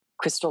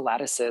Crystal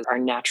lattices are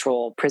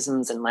natural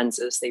prisms and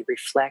lenses. They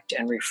reflect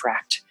and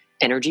refract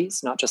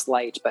energies, not just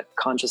light, but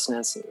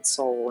consciousness and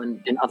soul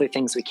and other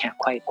things we can't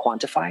quite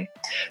quantify.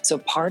 So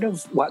part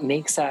of what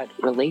makes that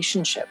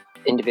relationship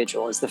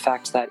individual is the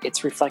fact that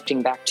it's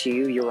reflecting back to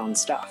you your own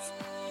stuff.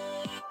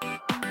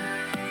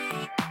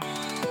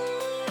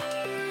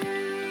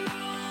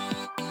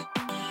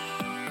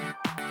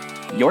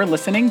 You're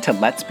listening to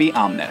Let's Be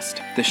Omnist,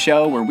 the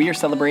show where we are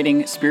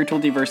celebrating spiritual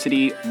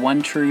diversity,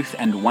 one truth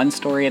and one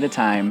story at a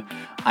time.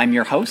 I'm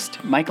your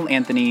host, Michael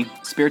Anthony,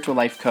 spiritual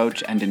life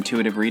coach and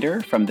intuitive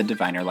reader from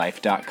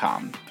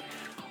thedivinerlife.com.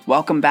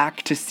 Welcome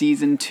back to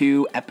Season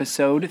 2,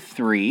 Episode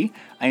 3.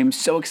 I am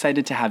so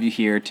excited to have you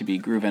here to be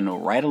grooving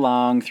right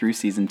along through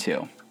Season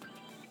 2.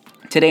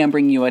 Today I'm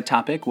bringing you a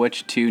topic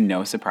which, to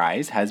no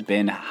surprise, has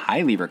been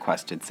highly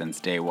requested since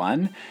day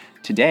one.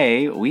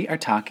 Today we are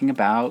talking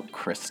about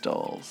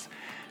crystals.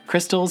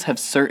 Crystals have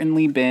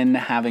certainly been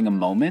having a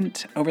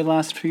moment over the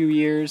last few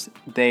years.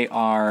 They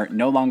are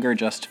no longer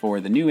just for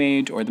the New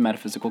Age or the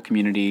metaphysical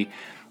community.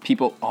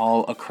 People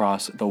all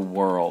across the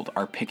world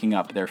are picking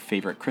up their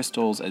favorite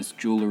crystals as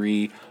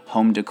jewelry,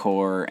 home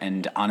decor,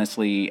 and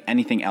honestly,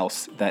 anything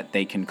else that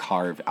they can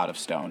carve out of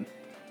stone.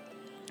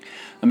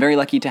 I'm very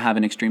lucky to have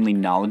an extremely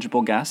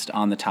knowledgeable guest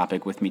on the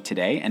topic with me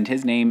today, and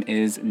his name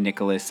is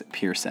Nicholas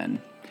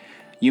Pearson.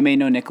 You may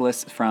know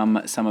Nicholas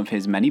from some of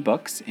his many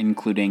books,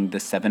 including The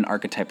 7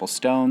 Archetypal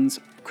Stones,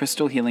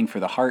 Crystal Healing for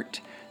the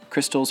Heart,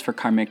 Crystals for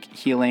Karmic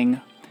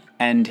Healing,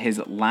 and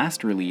his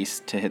last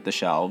release to hit the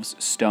shelves,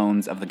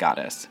 Stones of the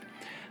Goddess.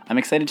 I'm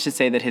excited to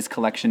say that his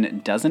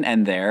collection doesn't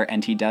end there,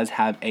 and he does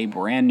have a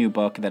brand new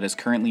book that is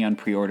currently on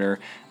pre-order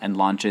and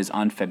launches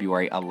on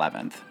February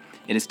 11th.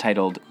 It is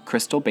titled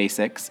Crystal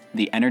Basics,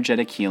 The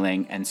Energetic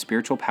Healing and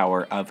Spiritual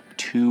Power of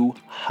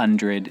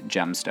 200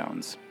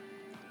 Gemstones.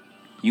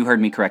 You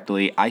heard me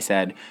correctly. I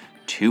said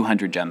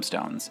 200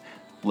 gemstones.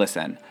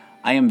 Listen,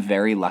 I am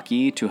very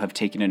lucky to have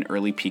taken an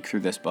early peek through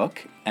this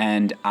book,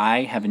 and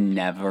I have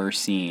never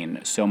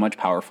seen so much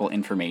powerful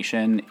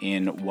information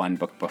in one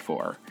book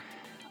before.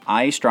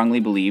 I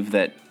strongly believe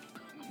that,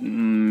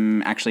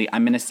 actually,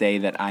 I'm going to say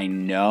that I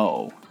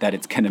know that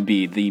it's going to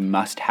be the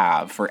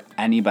must-have for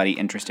anybody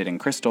interested in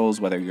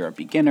crystals, whether you're a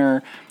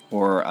beginner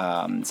or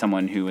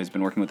someone who has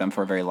been working with them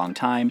for a very long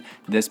time.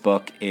 This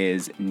book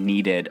is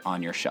needed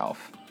on your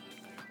shelf.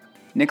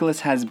 Nicholas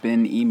has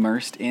been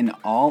immersed in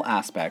all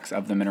aspects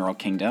of the mineral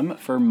kingdom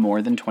for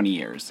more than 20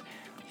 years.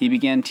 He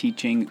began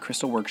teaching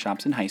crystal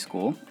workshops in high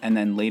school and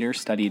then later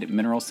studied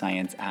mineral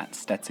science at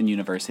Stetson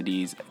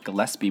University's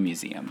Gillespie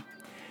Museum.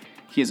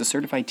 He is a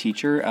certified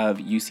teacher of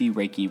UC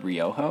Reiki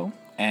Ryoho,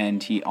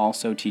 and he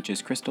also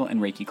teaches crystal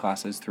and Reiki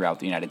classes throughout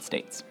the United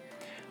States.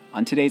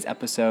 On today's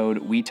episode,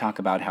 we talk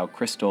about how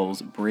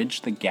crystals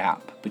bridge the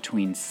gap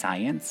between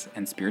science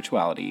and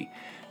spirituality,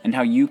 and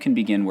how you can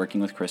begin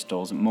working with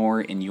crystals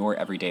more in your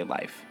everyday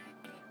life.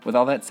 With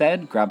all that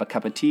said, grab a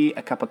cup of tea,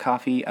 a cup of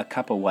coffee, a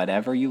cup of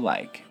whatever you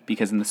like,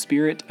 because in the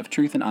spirit of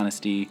truth and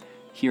honesty,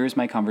 here is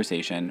my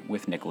conversation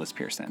with Nicholas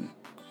Pearson.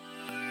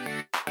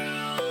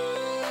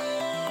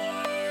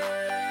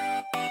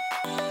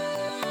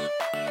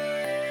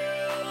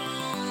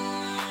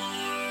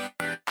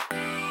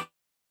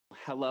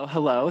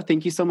 Hello.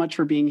 Thank you so much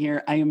for being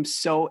here. I am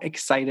so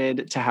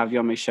excited to have you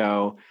on my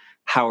show.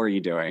 How are you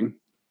doing?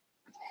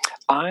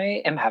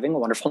 I am having a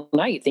wonderful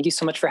night. Thank you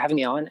so much for having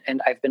me on.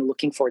 And I've been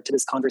looking forward to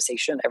this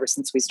conversation ever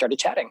since we started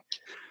chatting.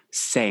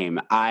 Same.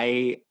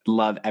 I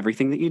love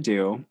everything that you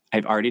do.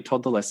 I've already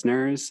told the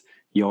listeners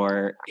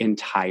your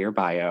entire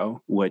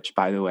bio, which,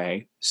 by the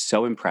way,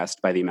 so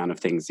impressed by the amount of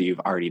things that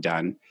you've already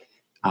done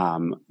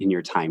in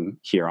your time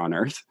here on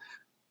Earth.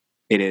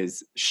 It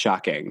is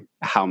shocking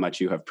how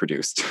much you have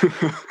produced.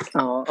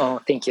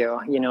 Oh, thank you.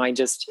 I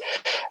just...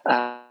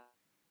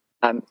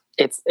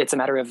 It's a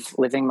matter of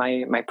living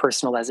my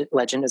personal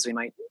legend, as we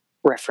might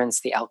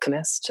reference The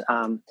Alchemist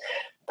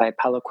by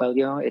Paulo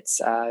Coelho.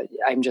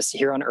 I'm just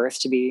here on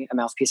Earth to be a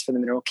mouthpiece for the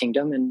mineral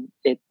kingdom, and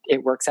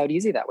it works out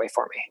easy that way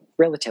for me,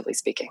 relatively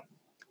speaking.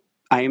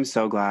 I am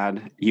so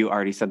glad you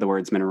already said the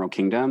words mineral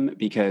kingdom,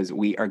 because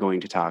we are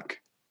going to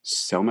talk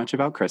so much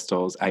about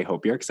crystals. I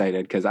hope you're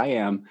excited, because I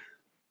am.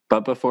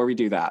 But before we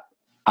do that,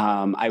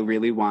 I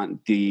really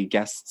want the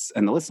guests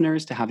and the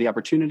listeners to have the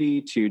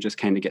opportunity to just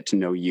kind of get to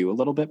know you a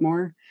little bit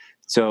more.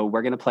 So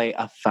we're going to play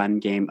a fun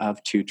game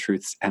of 2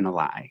 truths and a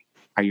lie.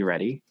 Are you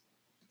ready?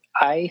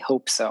 I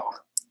hope so.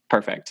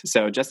 Perfect.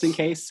 So just in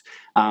case,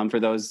 for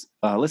those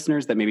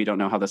listeners that maybe don't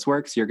know how this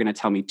works, you're going to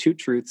tell me 2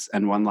 truths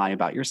and 1 lie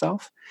about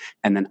yourself.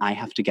 And then I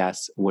have to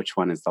guess which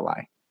one is the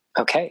lie.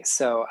 Okay,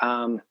 so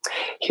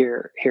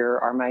here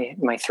are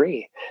my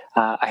 3.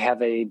 I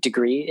have a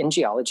degree in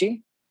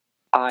geology.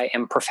 I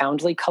am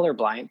profoundly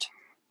colorblind,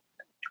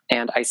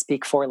 and I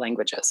speak 4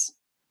 languages.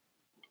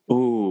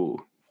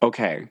 Ooh,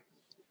 okay.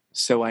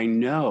 So I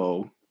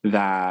know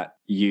that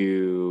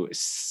you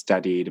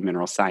studied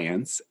mineral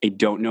science. I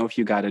don't know if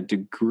you got a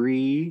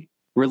degree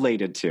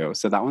related to,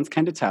 so that one's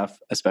kind of tough,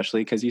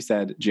 especially because you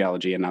said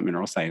geology and not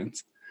mineral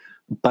science.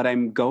 But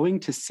I'm going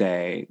to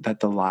say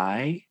that the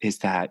lie is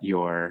that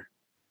you're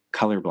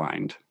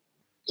colorblind?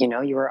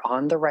 You were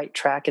on the right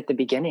track at the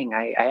beginning.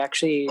 I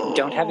actually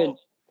don't have Oh,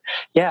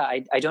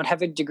 I don't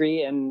have a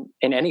degree in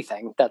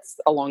anything. That's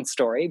a long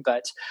story,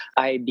 but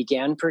I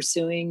began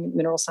pursuing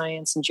mineral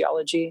science and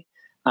geology.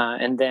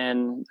 And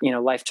then,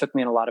 life took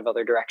me in a lot of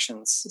other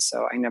directions.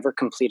 So I never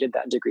completed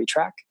that degree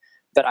track,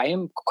 but I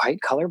am quite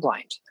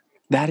colorblind.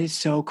 that is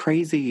so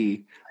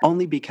crazy.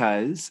 Only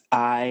because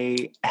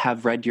I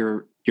have read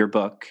your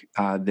book,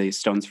 The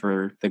Stones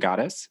for the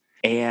Goddess,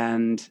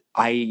 and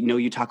I know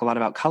you talk a lot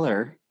about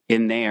color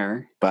in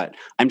there, but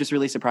I'm just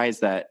really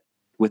surprised that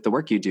with the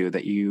work you do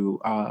that you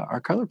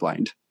are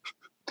colorblind.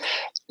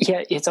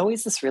 Yeah, it's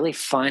always this really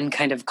fun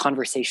kind of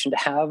conversation to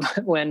have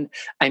when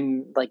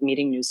I'm like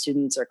meeting new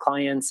students or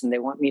clients and they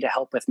want me to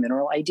help with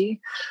mineral ID.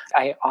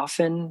 I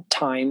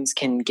oftentimes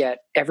can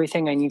get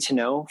everything I need to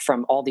know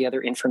from all the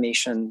other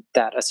information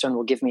that a stone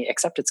will give me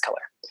except its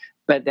color.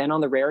 But then on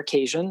the rare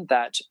occasion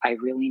that I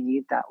really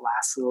need that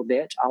last little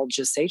bit, I'll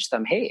just say to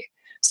them, hey,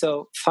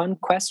 so fun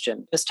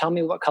question. Just tell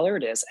me what color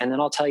it is, and then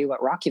I'll tell you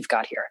what rock you've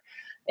got here.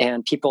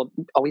 And people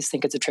always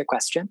think it's a trick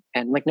question.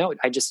 And like, no,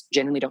 I just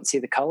genuinely don't see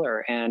the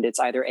color. And it's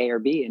either A or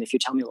B. And if you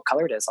tell me what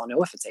color it is, I'll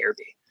know if it's A or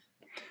B.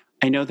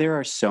 I know there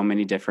are so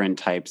many different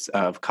types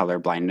of color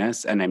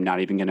blindness, and I'm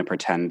not even going to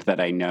pretend that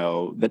I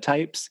know the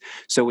types.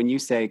 So when you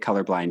say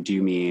colorblind, do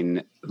you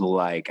mean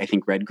like, I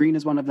think red green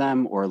is one of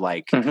them, or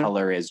like Mm-hmm.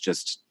 color is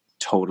just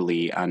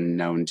totally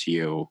unknown to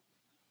you?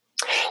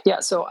 Yeah,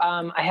 so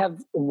I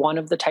have one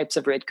of the types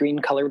of red green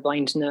color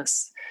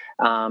blindness.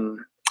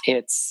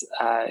 It's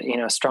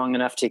strong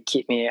enough to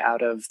keep me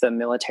out of the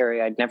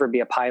military. I'd never be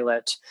a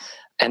pilot,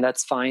 and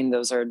that's fine.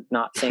 Those are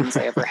not things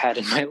I ever had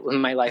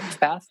in my life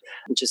path.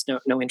 Just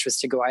no interest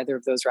to go either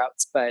of those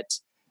routes. But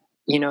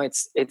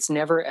it's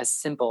never as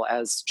simple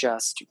as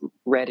just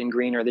red and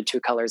green are the two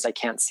colors I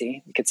can't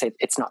see. You could say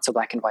it's not so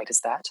black and white as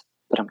that.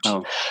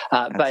 Oh,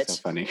 that's so But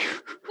funny.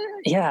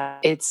 yeah,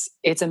 it's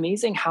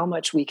amazing how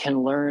much we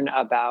can learn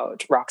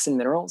about rocks and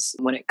minerals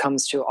when it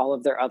comes to all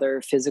of their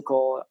other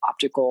physical,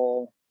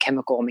 optical,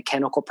 chemical,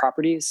 mechanical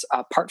properties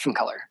apart from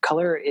color.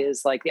 Color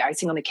is like the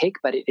icing on the cake,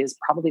 but it is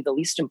probably the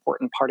least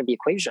important part of the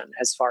equation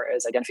as far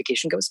as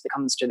identification goes when it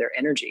comes to their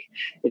energy.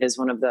 It is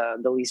one of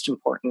the least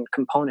important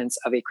components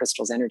of a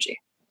crystal's energy.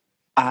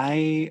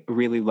 I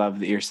really love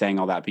that you're saying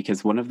all that,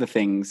 because one of the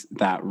things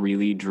that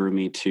really drew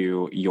me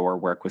to your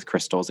work with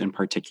crystals in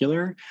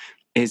particular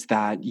is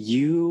that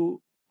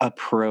you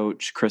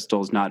approach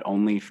crystals not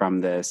only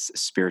from this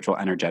spiritual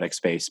energetic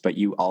space, but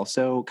you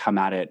also come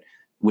at it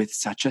with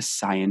such a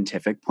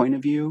scientific point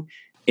of view.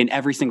 In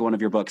every single one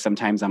of your books,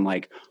 sometimes I'm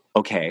like,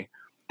 okay,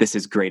 this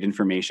is great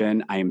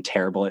information. I am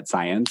terrible at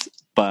science,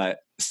 but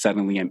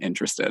suddenly I'm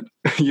interested.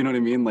 You know what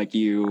I mean? Like,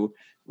 you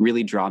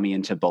really draw me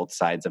into both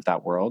sides of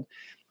that world.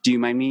 Do you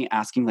mind me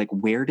asking, like,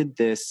 where did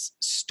this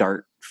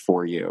start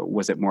for you?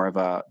 Was it more of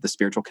the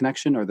spiritual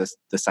connection, or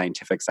the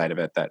scientific side of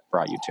it that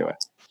brought you to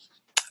it?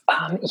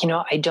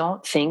 I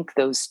don't think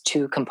those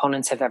two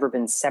components have ever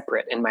been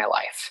separate in my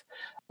life.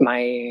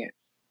 My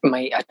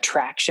my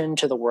attraction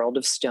to the world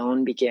of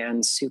stone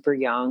began super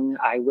young.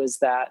 I was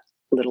that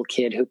little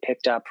kid who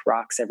picked up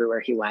rocks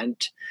everywhere he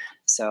went.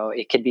 So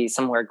it could be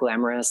somewhere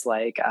glamorous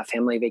like a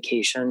family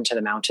vacation to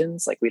the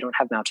mountains. Like we don't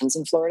have mountains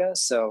in Florida,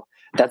 so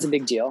that's a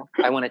big deal.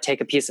 I want to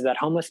take a piece of that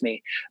home with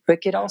me. But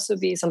it could also Yes.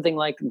 be something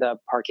like the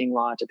parking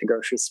lot at the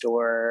grocery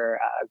store,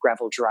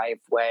 gravel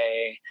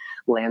driveway,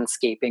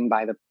 landscaping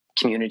by the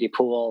community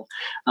pool.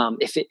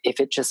 If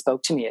it just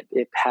spoke to me,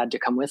 it had to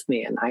come with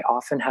me. And I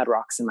often had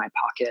rocks in my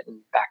pocket and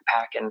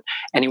backpack and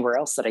anywhere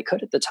else that I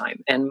could at the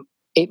time. And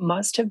it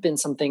must have been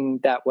something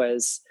that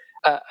was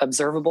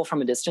observable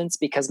from a distance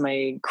because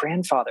my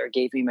grandfather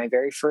gave me my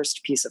very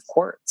first piece of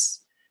quartz.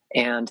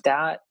 And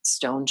that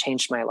stone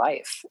changed my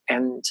life.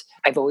 And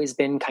I've always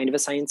been kind of a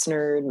science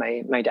nerd.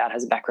 My dad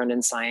has a background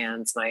in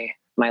science.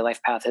 My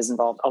life path has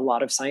involved a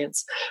lot of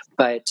science.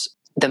 But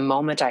the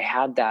moment I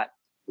had that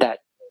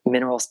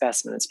mineral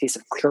specimen, this piece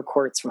of clear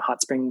quartz from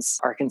Hot Springs,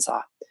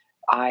 Arkansas,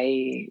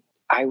 I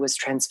I was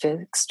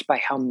transfixed by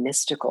how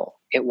mystical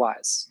it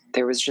was.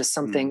 There was just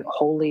something Mm.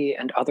 holy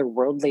and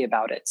otherworldly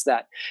about it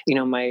that,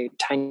 my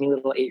tiny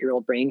little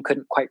 8-year-old brain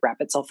couldn't quite wrap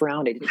itself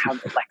around. I didn't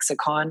have the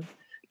lexicon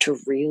to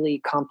really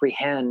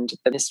comprehend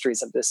the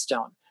mysteries of this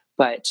stone.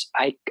 But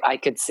I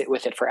could sit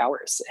with it for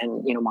hours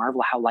and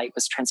marvel how light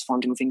was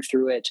transformed moving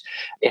through it.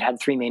 It had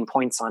three main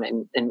points on it,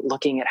 and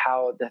looking at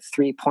how the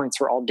 3 points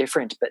were all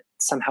different but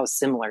somehow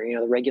similar.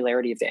 The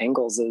regularity of the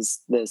angles is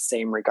the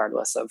same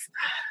regardless of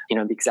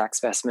the exact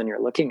specimen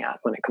you're looking at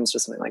when it comes to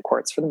something like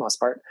quartz for the most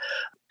part.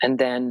 And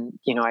then,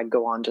 I'd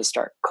go on to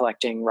start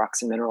collecting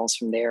rocks and minerals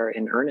from there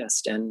in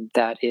earnest. And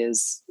that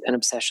is an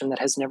obsession that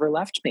has never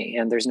left me.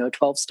 And there's no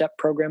 12-step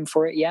program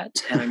for it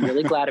yet. And I'm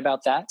really glad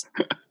about that.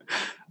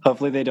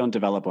 Hopefully they don't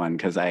develop one,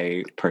 because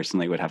I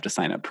personally would have to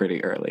sign up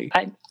pretty early.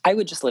 I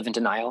would just live in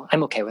denial.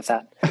 I'm okay with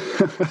that.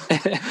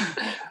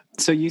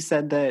 So you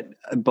said that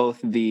both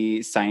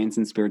the science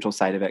and spiritual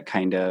side of it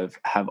kind of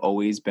have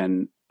always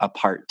been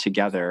apart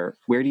together.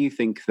 Where do you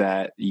think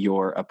that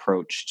your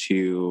approach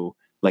to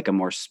like a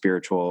more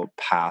spiritual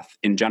path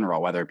in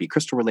general, whether it be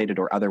crystal related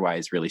or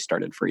otherwise, really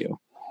started for you?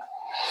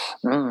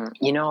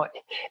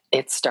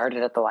 It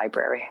started at the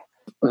library.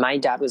 My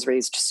dad was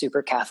raised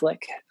super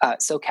Catholic,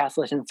 so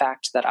Catholic, in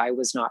fact, that I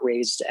was not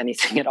raised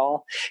anything at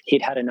all.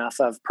 He'd had enough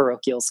of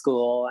parochial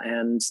school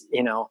and,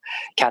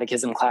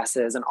 catechism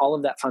classes and all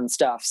of that fun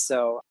stuff.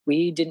 So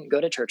we didn't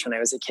go to church when I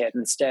was a kid.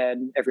 Instead,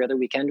 every other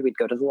weekend, we'd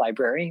go to the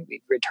library.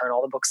 We'd return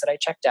all the books that I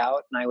checked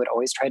out, and I would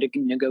always try to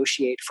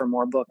negotiate for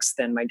more books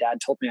than my dad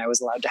told me I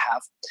was allowed to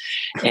have.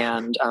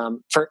 And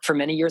for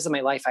many years of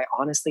my life, I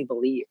honestly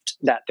believed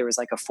that there was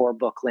like a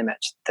 4-book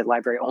limit. The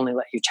library only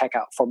let you check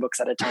out 4 books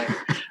at a time.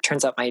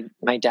 Turns out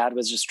my dad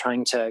was just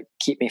trying to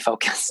keep me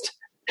focused,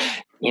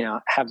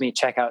 have me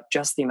check out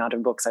just the amount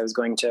of books I was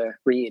going to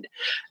read.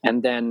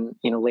 And then,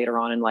 later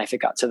on in life, it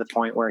got to the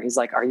point where he's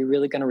like, are you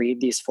really going to read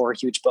these 4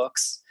 huge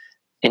books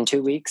in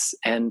 2 weeks?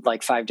 And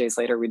like 5 days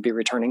later, we'd be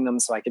returning them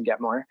so I could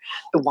get more.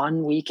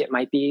 1 week, it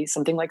might be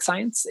something like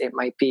science. It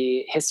might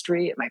be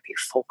history. It might be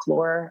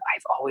folklore.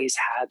 I've always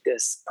had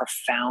this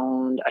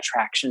profound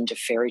attraction to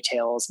fairy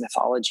tales,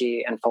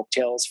 mythology, and folk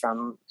tales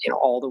from,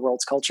 all the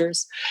world's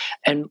cultures.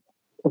 And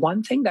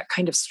one thing that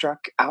kind of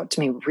struck out to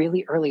me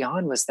really early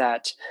on was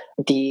that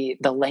the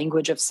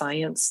language of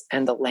science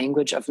and the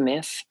language of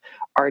myth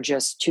are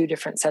just 2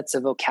 different sets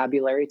of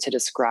vocabulary to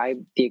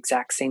describe the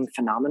exact same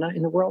phenomena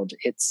in the world.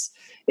 It's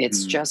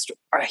just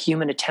a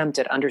human attempt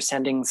at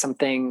understanding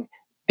something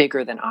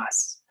bigger than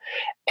us.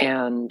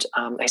 And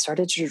I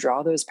started to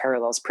draw those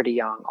parallels pretty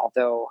young,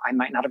 although I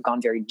might not have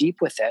gone very deep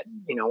with it.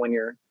 When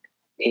you're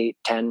 8,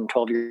 10,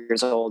 12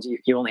 years old,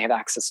 you only have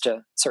access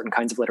to certain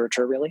kinds of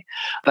literature, really.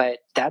 But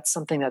that's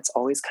something that's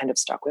always kind of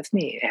stuck with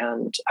me.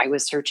 And I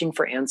was searching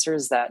for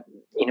answers that,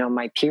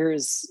 my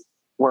peers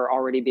were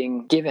already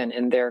being given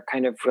in their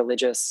kind of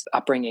religious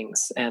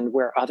upbringings, and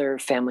where other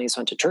families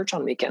went to church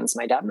on weekends.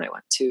 My dad and I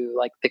went to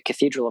like the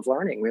Cathedral of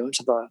Learning. We went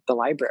to the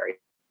library.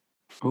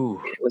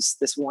 Ooh. It was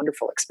this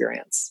wonderful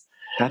experience.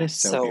 That is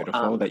so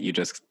beautiful that you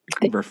just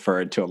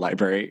referred to a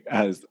library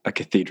as a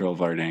cathedral of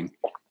learning.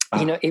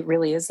 It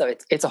really is, though.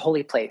 It's a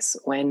holy place.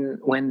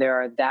 When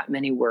there are that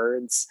many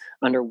words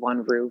under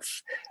one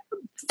roof,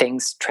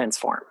 things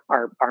transform.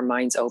 Our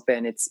minds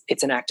open.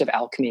 It's an act of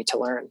alchemy to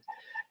learn.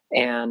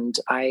 And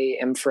I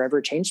am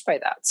forever changed by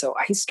that. So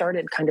I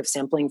started kind of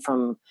sampling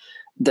from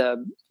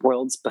the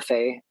world's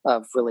buffet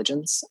of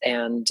religions.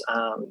 And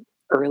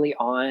early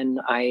on,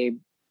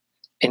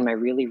 in my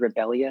really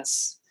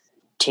rebellious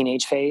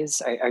teenage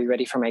phase, are you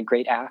ready for my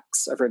great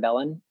acts of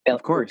rebellion?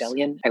 Of course.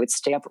 Rebellion. I would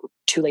stay up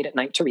too late at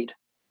night to read.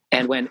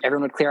 And when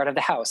everyone would clear out of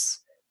the house,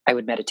 I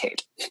would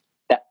meditate.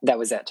 That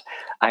was it.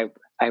 I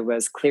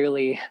was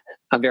clearly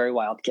a very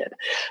wild kid.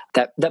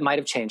 That might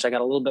have changed. I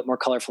got a little bit more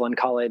colorful in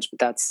college,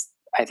 but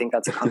I think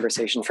that's a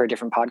conversation for a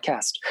different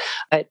podcast.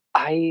 But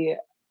I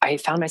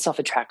found myself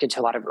attracted to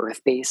a lot of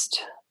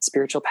earth-based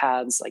spiritual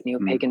paths, like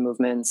neo-pagan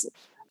movements.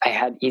 I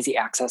had easy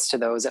access to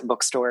those at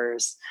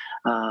bookstores.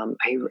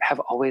 I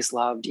have always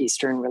loved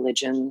Eastern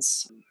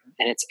religions.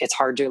 And it's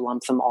hard to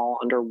lump them all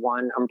under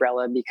one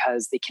umbrella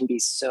because they can be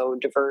so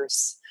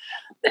diverse.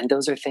 And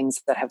those are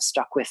things that have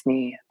stuck with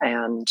me.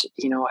 And,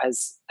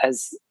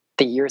 as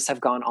the years have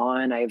gone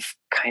on, I've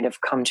kind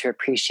of come to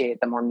appreciate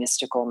the more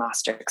mystical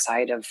Gnostic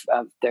side of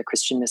the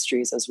Christian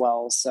mysteries as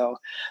well. So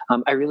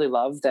I really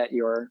love that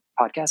your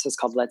podcast is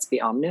called Let's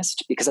Be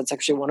Omnist, because that's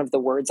actually one of the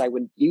words I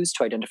would use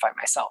to identify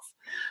myself.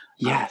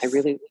 Yes.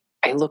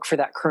 I look for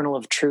that kernel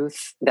of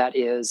truth that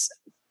is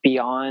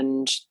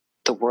beyond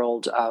the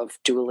world of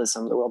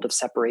dualism, the world of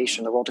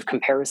separation, the world of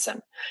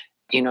comparison.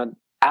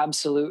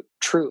 Absolute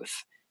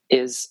truth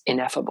is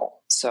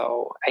ineffable.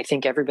 So I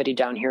think everybody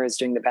down here is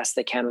doing the best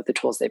they can with the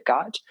tools they've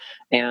got.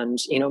 And,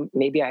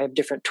 maybe I have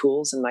different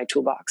tools in my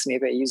toolbox.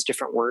 Maybe I use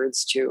different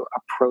words to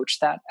approach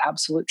that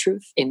absolute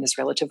truth in this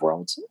relative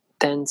world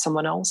than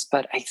someone else.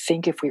 But I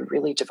think if we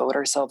really devote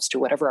ourselves to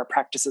whatever our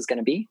practice is going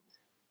to be,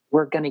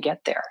 we're going to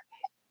get there.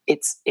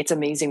 It's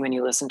amazing when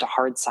you listen to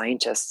hard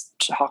scientists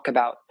talk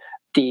about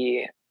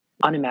the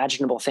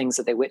unimaginable things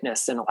that they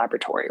witness in a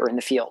laboratory or in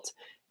the field.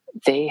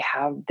 They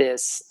have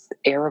this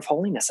air of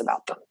holiness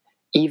about them.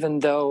 Even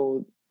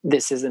though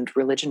this isn't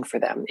religion for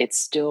them, it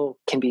still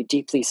can be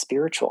deeply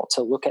spiritual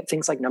to look at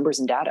things like numbers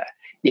and data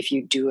if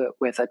you do it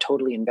with a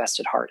totally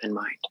invested heart and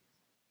mind.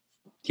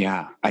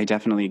 Yeah, I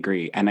definitely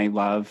agree. And I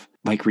love,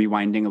 like,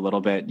 rewinding a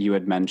little bit, you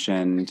had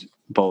mentioned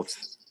both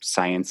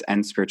science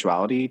and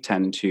spirituality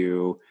tend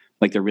to,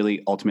 like, they're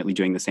really ultimately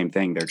doing the same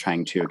thing. They're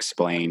trying to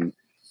explain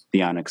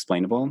the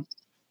unexplainable.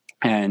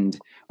 And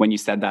when you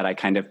said that, I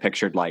kind of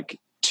pictured like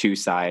 2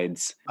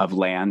 sides of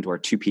land where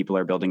 2 people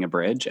are building a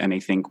bridge. And I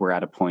think we're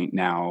at a point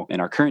now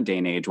in our current day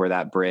and age where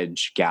that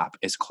bridge gap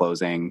is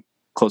closing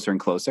closer and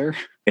closer.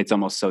 It's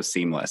almost so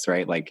seamless,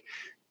 right? Like,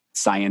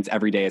 science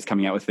every day is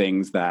coming out with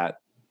things that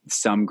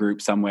some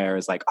group somewhere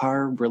is like,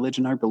 our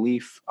religion, our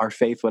belief, our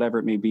faith, whatever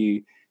it may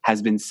be,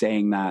 has been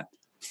saying that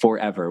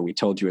forever. We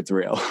told you it's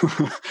real.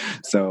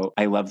 So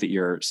I love that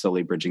you're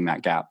slowly bridging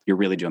that gap. You're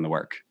really doing the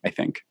work, I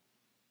think.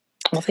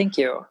 Well, thank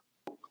you.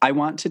 I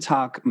want to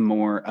talk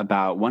more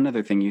about one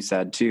other thing you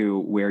said too,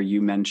 where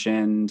you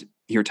mentioned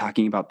you're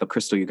talking about the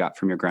crystal you got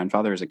from your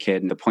grandfather as a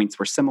kid, and the points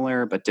were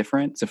similar but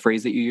different. It's a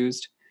phrase that you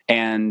used.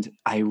 And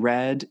I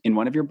read in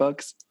one of your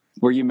books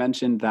where you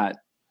mentioned that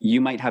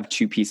you might have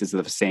two pieces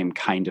of the same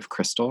kind of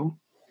crystal,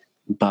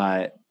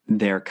 but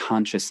their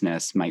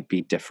consciousness might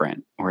be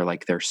different, or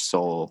like their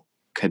soul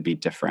could be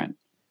different.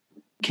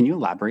 Can you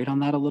elaborate on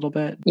that a little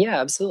bit? Yeah,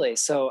 absolutely.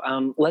 So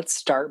let's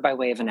start by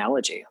way of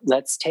analogy.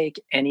 Let's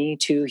take any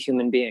two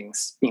human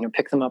beings,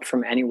 pick them up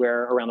from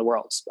anywhere around the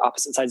world,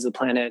 opposite sides of the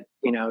planet,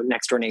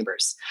 next door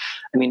neighbors.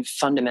 I mean,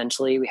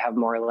 fundamentally, we have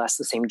more or less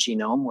the same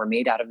genome. We're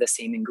made out of the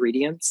same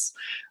ingredients.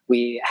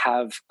 We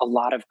have a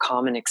lot of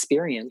common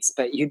experience,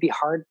 but you'd be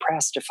hard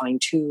pressed to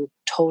find two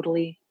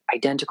totally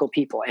identical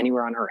people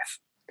anywhere on Earth.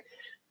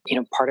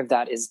 Part of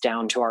that is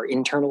down to our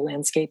internal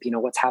landscape,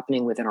 what's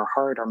happening within our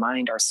heart, our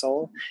mind, our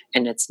soul.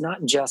 And it's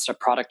not just a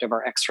product of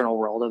our external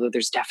world, although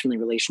there's definitely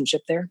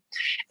relationship there.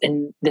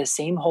 And the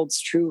same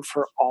holds true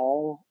for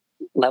all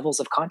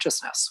levels of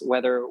consciousness,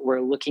 whether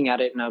we're looking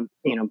at it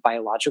in a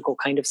biological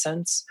kind of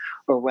sense,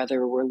 or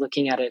whether we're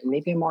looking at it in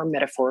maybe a more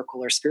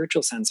metaphorical or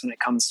spiritual sense when it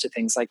comes to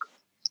things like,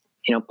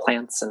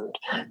 plants and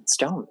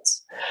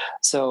stones.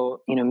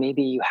 So,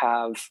 maybe you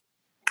have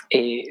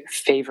a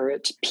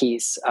favorite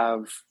piece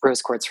of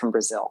rose quartz from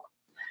Brazil,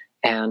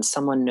 and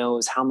someone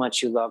knows how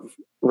much you love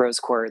rose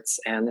quartz,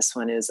 and this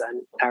one is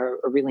a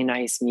really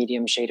nice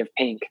medium shade of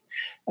pink,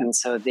 and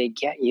so they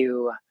get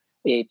you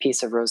a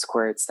piece of rose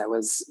quartz that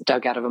was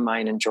dug out of a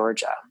mine in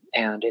Georgia,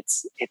 and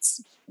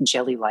it's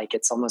jelly-like.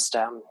 It's almost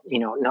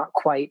not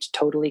quite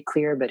totally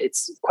clear, but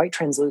it's quite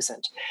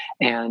translucent,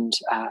 and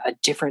a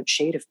different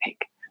shade of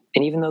pink.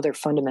 And even though they're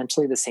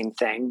fundamentally the same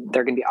thing,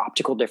 there are going to be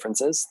optical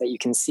differences that you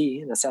can see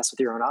and assess with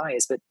your own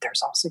eyes, but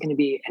there's also going to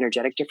be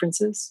energetic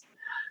differences.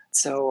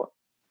 So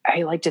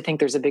I like to think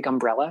there's a big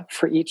umbrella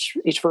for each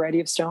variety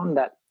of stone.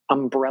 That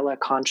umbrella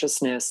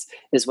consciousness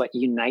is what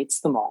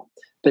unites them all.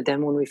 But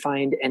then when we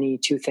find any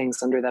two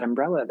things under that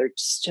umbrella, they're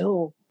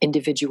still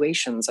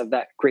individuations of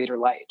that greater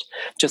light,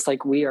 just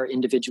like we are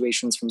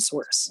individuations from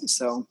source.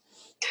 So,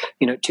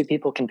 two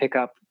people can pick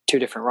up two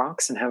different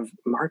rocks and have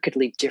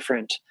markedly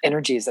different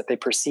energies that they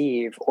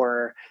perceive,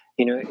 or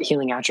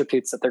healing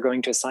attributes that they're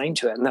going to assign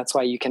to it. And that's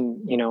why you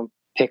can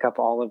pick up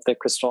all of the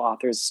crystal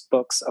authors'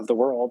 books of the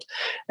world,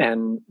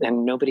 and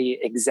nobody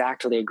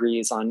exactly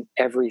agrees on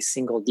every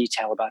single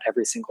detail about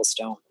every single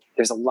stone.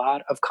 There's a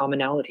lot of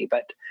commonality,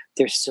 but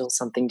there's still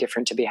something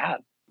different to be had.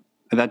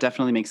 That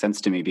definitely makes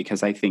sense to me,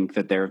 because I think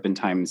that there have been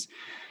times,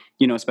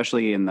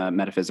 especially in the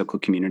metaphysical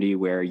community,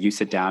 where you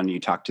sit down and you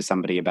talk to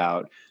somebody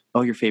about,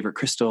 oh, your favorite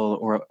crystal,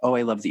 or, oh,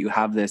 I love that you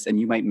have this. And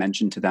you might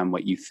mention to them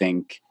what you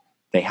think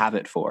they have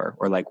it for,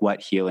 or like what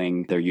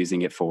healing they're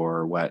using it for,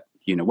 or what,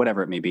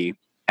 whatever it may be.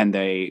 And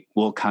they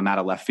will come out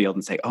of left field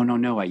and say, oh,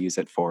 no, I use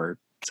it for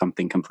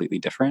something completely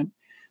different.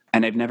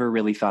 And I've never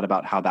really thought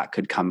about how that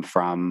could come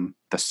from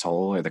the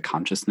soul or the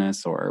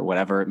consciousness or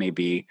whatever it may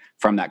be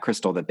from that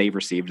crystal that they've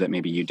received that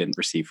maybe you didn't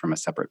receive from a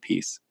separate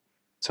piece.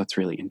 So it's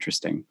really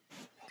interesting.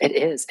 It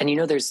is. And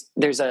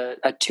there's a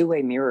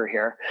two-way mirror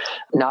here.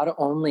 Not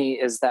only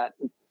is that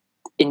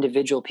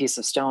individual piece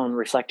of stone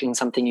reflecting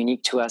something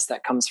unique to us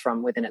that comes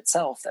from within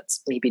itself,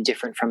 that's maybe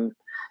different from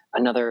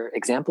another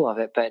example of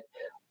it, but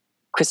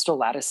crystal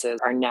lattices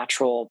are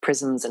natural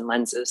prisms and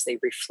lenses. They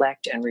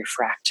reflect and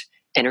refract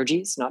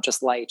energies, not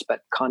just light,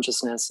 but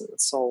consciousness and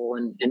soul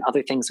and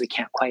other things we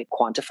can't quite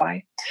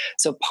quantify.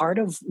 So part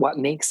of what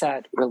makes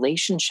that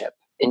relationship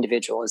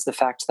individual is the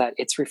fact that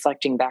it's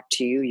reflecting back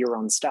to you your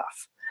own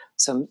stuff.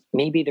 So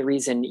maybe the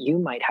reason you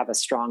might have a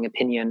strong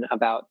opinion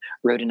about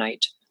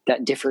rhodonite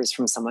that differs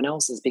from someone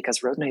else is because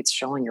rhodonite's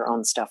showing your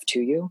own stuff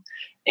to you,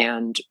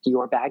 and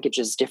your baggage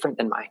is different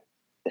than mine.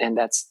 And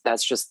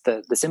that's just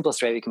the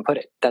simplest way we can put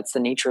it. That's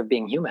the nature of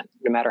being human.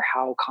 No matter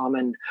how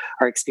common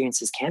our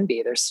experiences can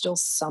be, there's still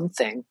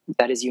something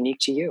that is unique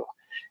to you.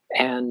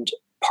 And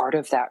part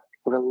of that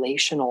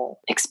relational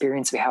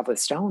experience we have with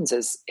stones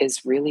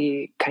is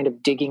really kind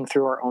of digging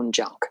through our own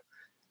junk.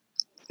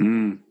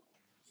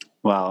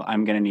 Well,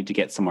 I'm going to need to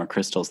get some more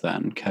crystals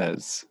then,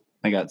 because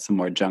I got some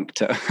more junk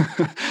to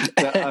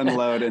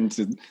unload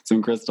into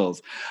some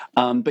crystals.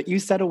 But you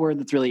said a word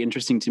that's really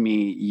interesting to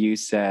me. You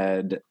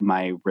said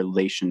my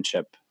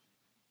relationship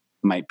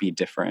might be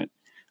different.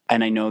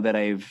 And I know that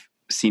I've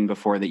seen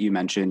before that you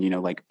mentioned,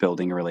 like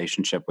building a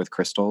relationship with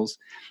crystals.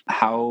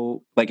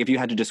 How, like if you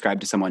had to describe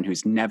to someone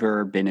who's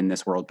never been in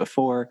this world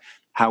before,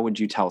 how would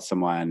you tell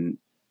someone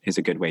is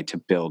a good way to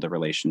build a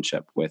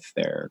relationship with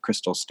their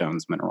crystal,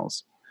 stones,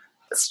 minerals?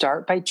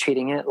 Start by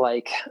treating it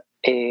like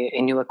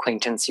a new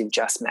acquaintance you've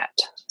just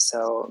met.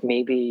 So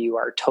maybe you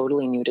are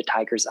totally new to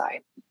Tiger's Eye,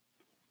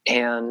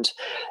 and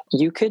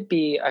you could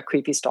be a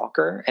creepy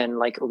stalker and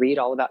like read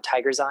all about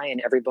Tiger's Eye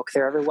in every book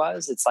there ever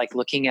was. It's like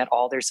looking at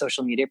all their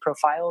social media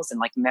profiles and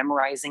like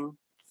memorizing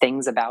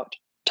things about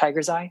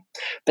Tiger's Eye.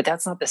 But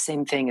that's not the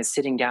same thing as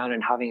sitting down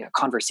and having a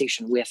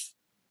conversation with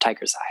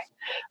Tiger's Eye.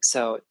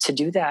 So to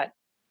do that,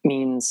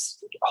 means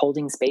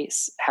holding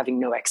space, having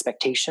no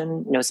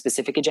expectation, no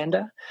specific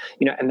agenda.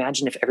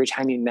 Imagine if every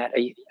time you met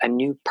a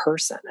new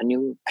person, a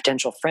new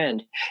potential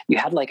friend, you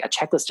had like a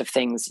checklist of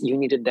things you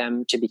needed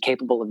them to be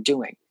capable of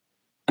doing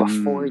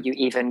before you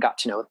even got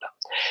to know them.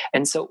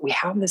 And so we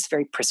have this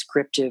very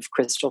prescriptive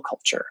crystal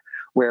culture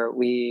where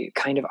we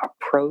kind of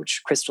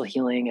approach crystal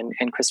healing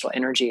and crystal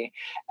energy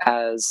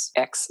as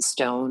X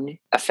stone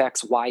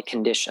affects Y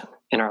condition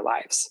in our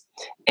lives.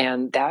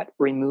 And that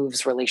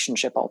removes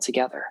relationship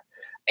altogether.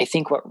 I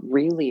think what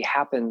really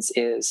happens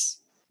is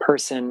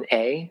person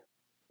A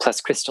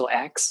plus crystal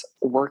X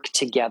work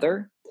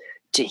together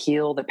to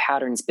heal the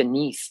patterns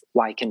beneath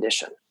Y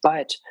condition.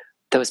 But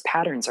those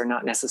patterns are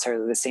not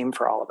necessarily the same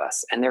for all of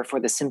us, and therefore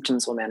the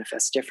symptoms will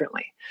manifest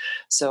differently.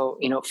 So,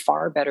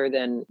 far better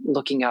than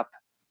looking up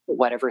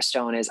whatever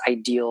stone is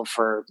ideal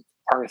for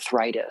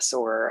arthritis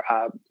or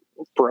a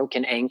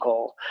broken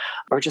ankle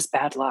or just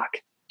bad luck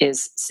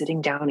is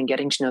sitting down and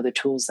getting to know the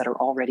tools that are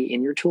already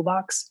in your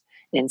toolbox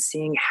and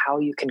seeing how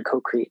you can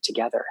co-create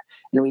together.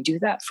 And we do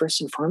that first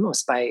and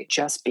foremost by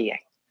just being,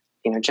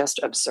 just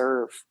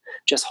observe,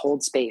 just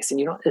hold space. And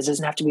it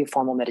doesn't have to be a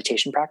formal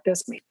meditation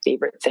practice. My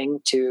favorite thing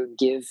to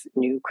give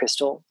new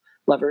crystal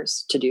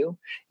lovers to do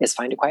is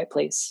find a quiet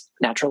place,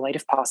 natural light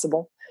if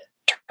possible,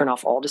 turn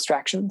off all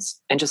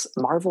distractions, and just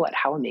marvel at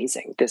how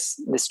amazing this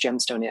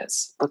gemstone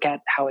is. Look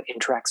at how it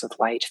interacts with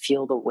light,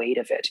 feel the weight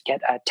of it,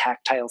 get a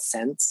tactile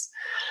sense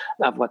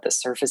of what the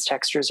surface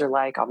textures are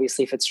like.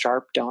 Obviously, if it's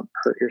sharp, don't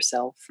hurt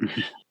yourself.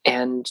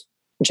 And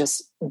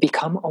just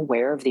become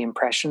aware of the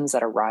impressions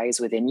that arise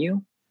within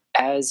you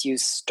as you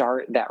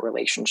start that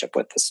relationship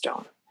with the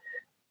stone.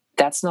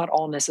 That's not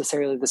all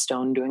necessarily the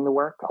stone doing the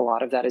work. A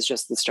lot of that is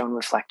just the stone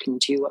reflecting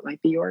to you what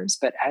might be yours.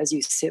 But as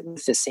you sit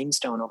with the same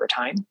stone over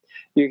time,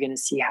 you're going to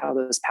see how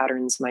those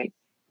patterns might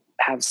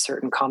have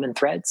certain common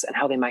threads and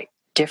how they might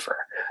differ.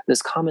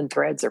 Those common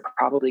threads are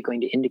probably going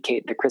to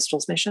indicate the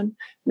crystal's mission.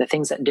 The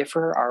things that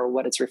differ are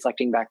what it's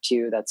reflecting back to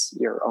you. That's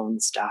your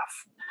own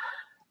stuff.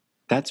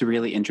 That's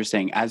really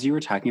interesting. As you were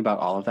talking about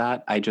all of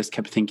that, I just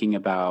kept thinking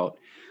about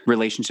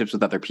relationships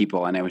with other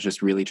people, and I was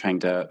just really trying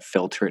to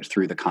filter it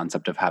through the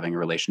concept of having a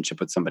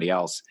relationship with somebody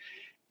else.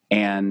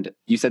 And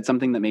you said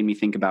something that made me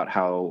think about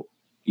how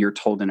you're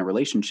told in a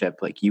relationship,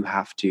 like you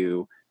have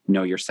to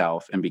know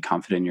yourself and be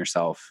confident in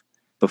yourself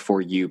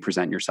before you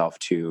present yourself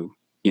to,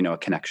 a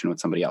connection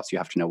with somebody else. You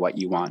have to know what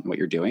you want and what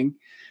you're doing.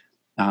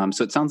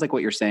 So it sounds like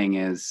what you're saying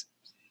is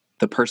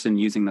the person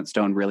using that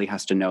stone really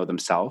has to know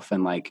themselves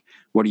and like,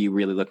 what are you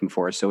really looking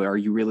for? So are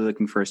you really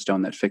looking for a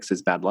stone that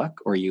fixes bad luck?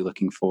 Or are you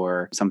looking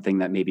for something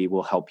that maybe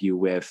will help you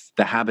with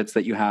the habits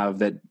that you have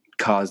that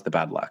cause the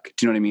bad luck?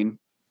 Do you know what I mean?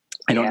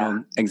 I don't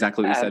know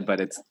exactly what you said, but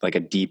it's like a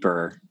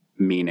deeper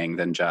meaning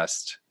than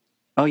just,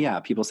 oh yeah,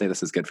 people say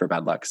this is good for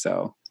bad luck,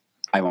 so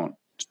I won't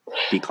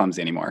be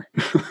clumsy anymore.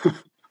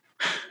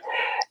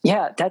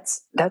 Yeah,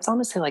 that's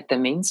honestly like the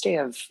mainstay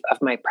of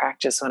my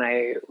practice when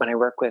I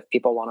work with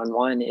people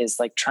one-on-one is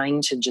like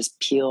trying to just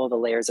peel the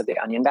layers of the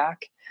onion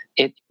back.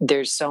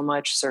 There's so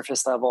much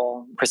surface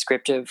level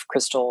prescriptive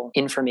crystal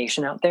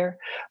information out there,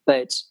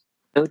 but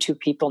no two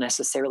people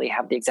necessarily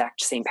have the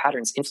exact same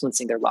patterns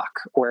influencing their luck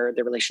or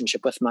their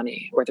relationship with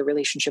money or their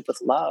relationship with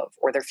love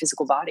or their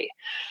physical body.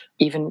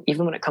 Even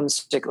when it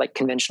comes to like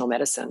conventional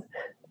medicine,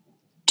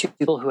 two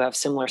people who have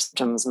similar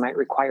symptoms might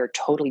require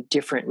totally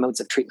different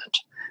modes of treatment.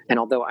 And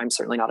although I'm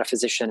certainly not a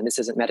physician and this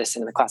isn't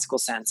medicine in the classical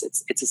sense,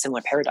 it's a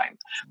similar paradigm.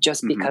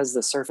 Just because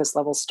the surface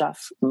level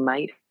stuff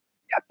might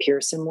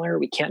appear similar,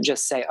 we can't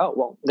just say, oh,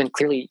 well, then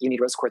clearly you need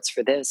rose quartz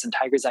for this and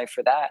tiger's eye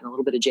for that and a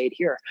little bit of jade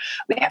here.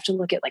 We have to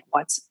look at like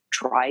what's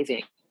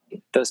driving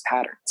those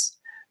patterns,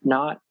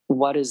 not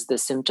what is the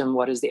symptom,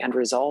 what is the end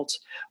result,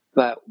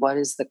 but what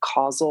is the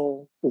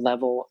causal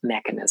level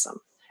mechanism.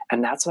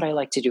 And that's what I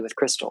like to do with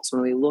crystals.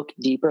 When we look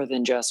deeper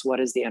than just what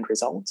is the end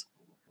result,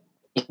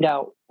 find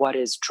out what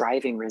is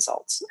driving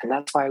results. And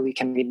that's why we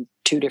can read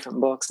two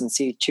different books and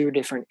see two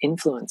different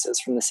influences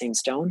from the same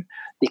stone,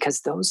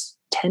 because those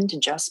tend to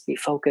just be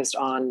focused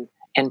on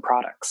end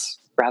products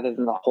rather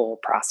than the whole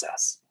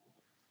process.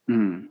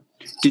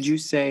 Did you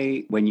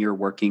say when you're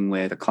working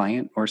with a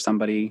client or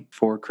somebody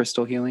for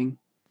crystal healing?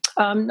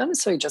 Not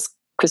necessarily just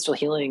crystal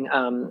healing.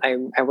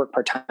 I work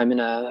part-time in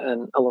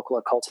a local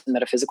occult and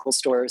metaphysical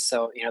store.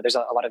 So, there's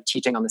a lot of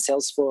teaching on the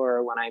sales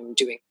floor when I'm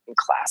doing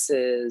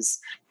classes,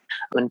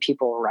 when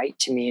people write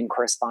to me and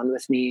correspond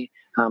with me,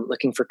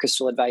 looking for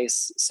crystal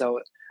advice.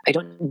 So I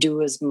don't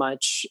do as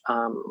much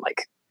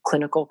like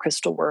clinical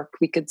crystal work,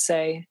 we could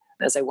say,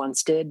 as I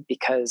once did,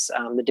 because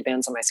the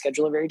demands on my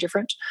schedule are very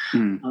different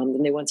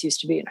than they once used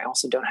to be. And I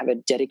also don't have a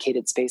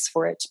dedicated space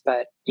for it.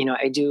 But,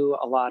 I do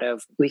a lot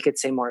of, we could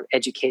say, more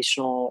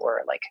educational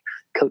or like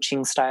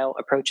coaching style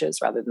approaches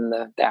rather than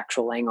the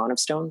actual laying on of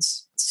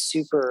stones.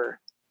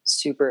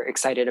 Super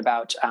excited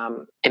about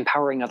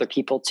empowering other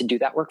people to do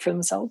that work for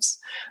themselves.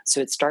 So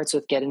it starts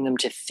with getting them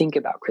to think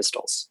about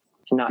crystals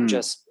and not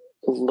just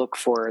look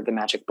for the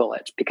magic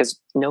bullet, because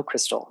no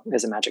crystal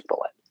is a magic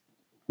bullet.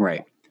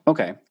 Right.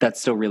 Okay.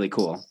 That's still really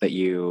cool that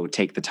you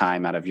take the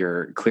time out of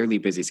your clearly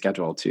busy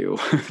schedule to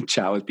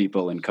chat with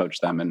people and coach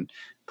them and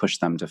push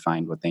them to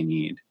find what they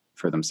need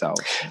for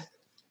themselves.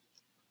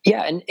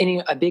 Yeah,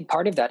 and a big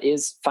part of that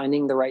is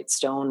finding the right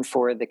stone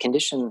for the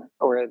condition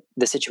or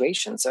the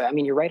situation. So, I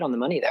mean, you're right on the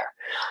money there,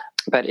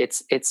 but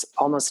it's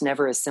almost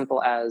never as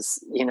simple as,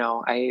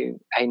 I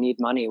need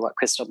money. What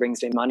crystal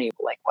brings me money?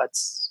 Like,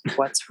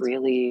 what's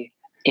really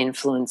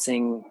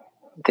influencing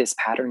this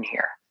pattern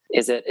here?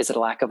 Is it a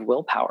lack of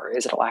willpower?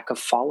 Is it a lack of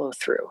follow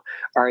through?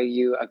 Are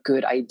you a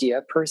good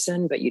idea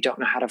person, but you don't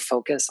know how to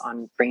focus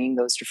on bringing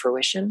those to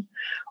fruition?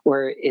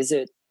 Or is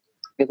it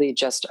really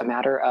just a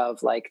matter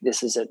of like,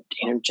 this is a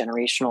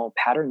generational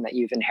pattern that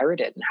you've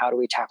inherited, and how do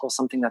we tackle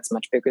something that's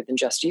much bigger than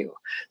just you?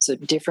 So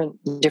different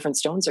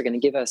stones are going to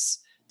give us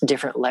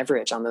different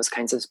leverage on those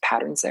kinds of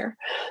patterns there.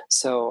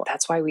 So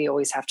that's why we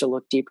always have to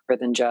look deeper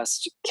than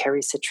just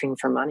carry citrine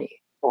for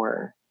money,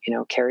 or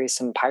carry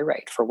some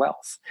pyrite for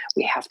wealth.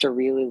 We have to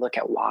really look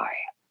at why.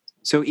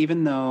 So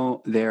even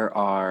though there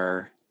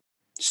are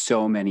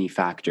so many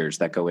factors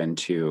that go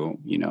into,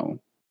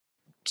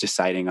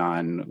 deciding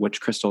on which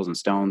crystals and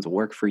stones will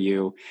work for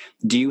you,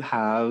 do you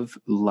have,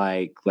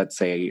 like, let's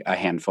say, a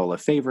handful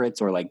of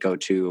favorites or like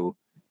go-to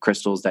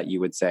crystals that you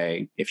would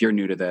say, if you're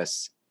new to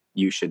this,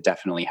 you should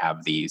definitely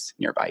have these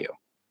nearby you?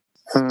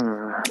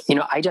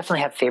 I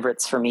definitely have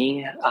favorites for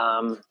me.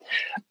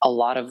 A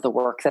lot of the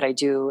work that I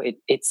do,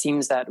 it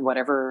seems that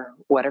whatever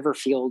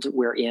field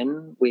we're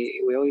in,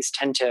 we always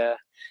tend to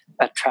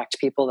attract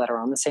people that are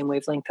on the same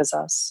wavelength as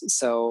us.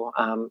 So,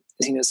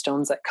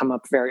 stones that come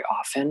up very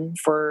often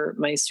for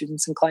my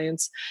students and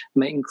clients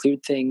might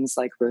include things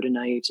like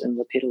rhodonite and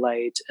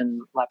lepidolite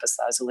and lapis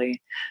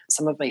lazuli.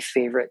 Some of my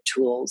favorite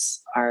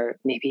tools are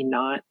maybe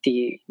not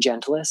the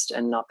gentlest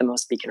and not the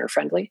most beginner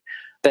friendly,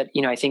 but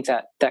I think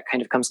that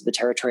kind of comes with the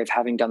territory of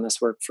having done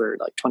this work for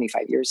like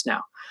 25 years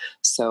now.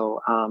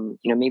 So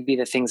maybe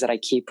the things that I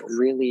keep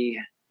really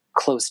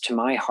close to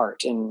my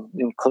heart and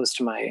close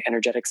to my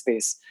energetic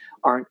space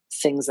aren't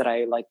things that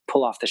I like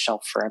pull off the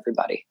shelf for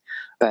everybody.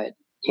 But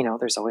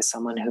there's always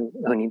someone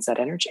who needs that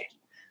energy.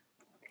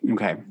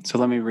 Okay, so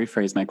let me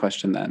rephrase my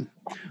question then.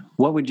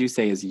 What would you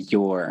say is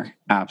your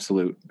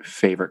absolute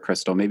favorite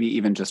crystal? Maybe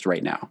even just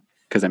right now,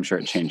 because I'm sure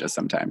it changes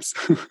sometimes.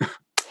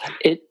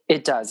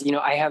 It does.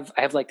 I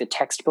have like the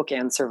textbook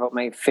answer of what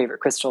my favorite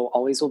crystal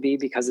always will be,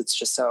 because it's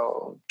just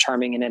so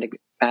charming and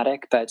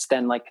enigmatic. But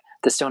then, like,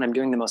 the stone I'm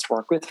doing the most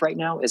work with right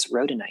now is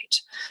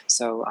rhodonite.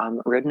 So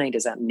rhodonite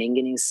is that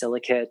manganese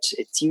silicate.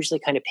 It's usually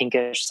kind of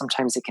pinkish.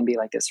 Sometimes it can be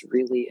like this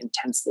really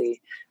intensely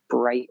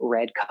bright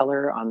red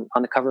color. On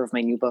the cover of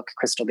my new book,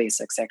 Crystal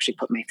Basics, I actually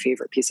put my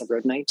favorite piece of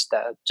rhodonite.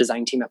 The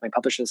design team at my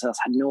publisher's house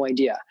had no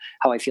idea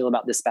how I feel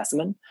about this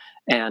specimen,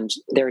 and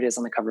there it is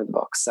on the cover of the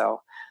book.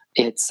 So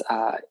it's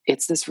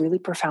this really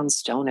profound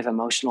stone of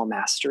emotional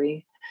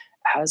mastery.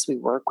 As we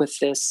work with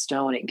this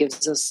stone, it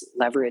gives us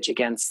leverage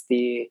against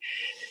the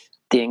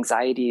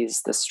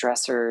anxieties, the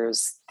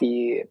stressors,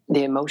 the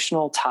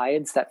emotional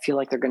tides that feel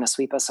like they're going to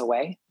sweep us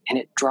away, and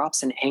it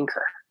drops an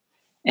anchor,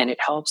 and it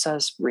helps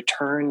us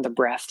return the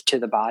breath to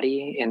the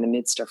body in the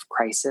midst of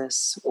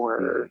crisis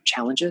or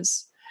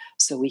challenges,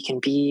 so we can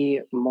be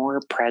more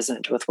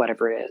present with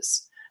whatever it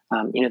is.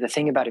 The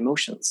thing about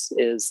emotions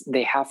is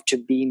they have to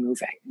be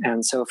moving.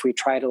 And so if we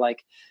try to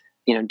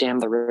dam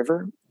the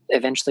river,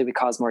 eventually we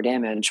cause more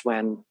damage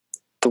when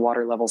the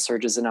water level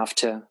surges enough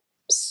to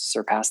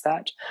surpass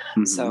that.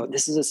 Mm-hmm. So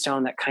this is a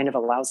stone that kind of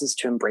allows us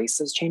to embrace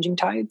those changing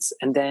tides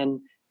and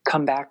then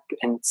come back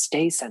and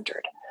stay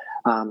centered.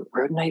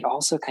 Rhodonite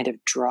also kind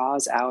of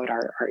draws out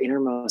our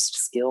innermost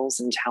skills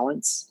and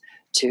talents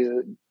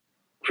to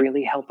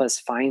really help us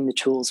find the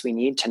tools we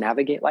need to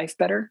navigate life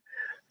better.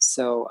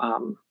 So,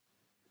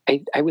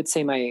 I would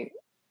say my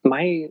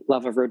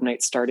love of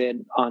rhodonite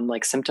started on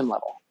like symptom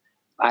level.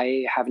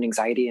 I have an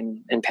anxiety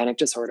and panic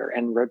disorder,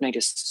 and rhodonite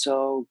is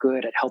so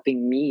good at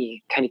helping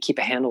me kind of keep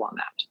a handle on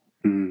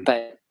that.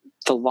 But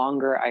the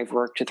longer I've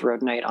worked with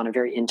rhodonite on a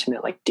very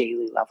intimate, like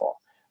daily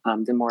level,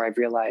 the more I've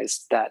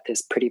realized that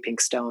this pretty pink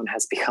stone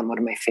has become one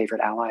of my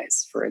favorite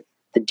allies for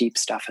the deep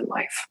stuff in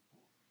life.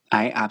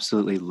 I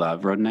absolutely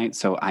love rhodonite,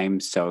 so I'm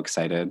so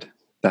excited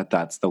that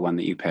that's the one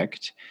that you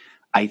picked.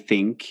 I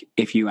think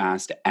if you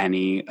asked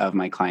any of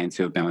my clients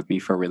who have been with me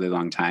for a really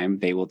long time,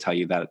 they will tell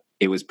you that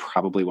it was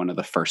probably one of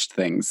the first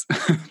things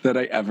that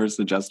I ever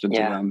suggested to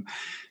them,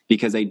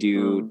 because I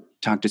do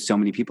talk to so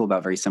many people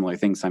about very similar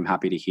things. So I'm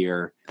happy to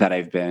hear that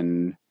I've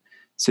been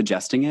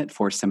suggesting it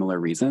for similar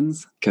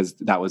reasons, because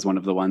that was one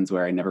of the ones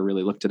where I never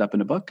really looked it up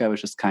in a book. I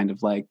was just kind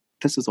of like,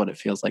 this is what it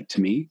feels like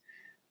to me.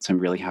 So I'm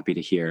really happy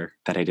to hear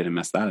that I didn't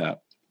mess that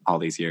up all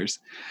these years.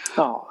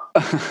 Oh,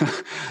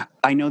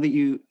 I know that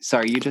you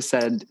just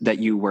said that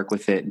you work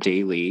with it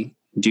daily.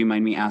 Do you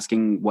mind me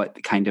asking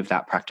what kind of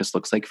that practice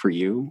looks like for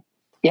you?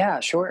 Yeah,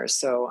 sure.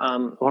 So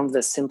one of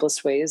the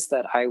simplest ways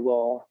that I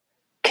will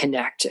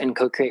connect and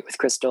co-create with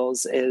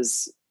crystals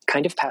is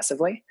kind of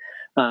passively.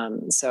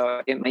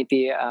 So it might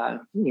be, a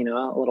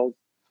little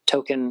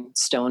token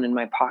stone in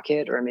my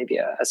pocket, or maybe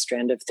a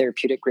strand of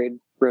therapeutic grade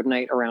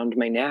rhodonite around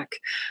my neck,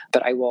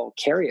 but I will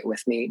carry it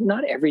with me,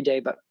 not every day,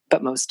 but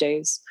most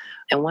days.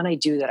 And when I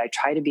do that, I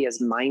try to be as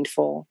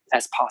mindful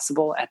as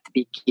possible at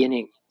the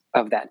beginning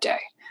of that day.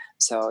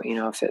 So,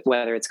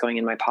 whether it's going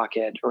in my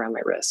pocket, around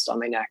my wrist, on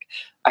my neck,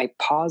 I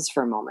pause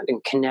for a moment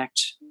and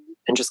connect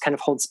and just kind of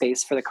hold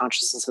space for the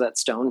consciousness of that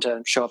stone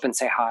to show up and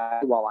say hi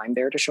while I'm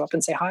there to show up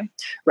and say hi,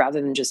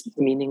 rather than just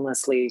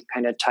meaninglessly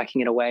kind of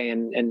tucking it away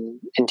and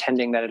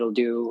intending that it'll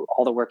do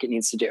all the work it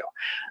needs to do.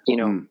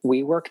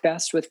 We work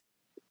best with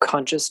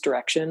conscious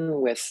direction,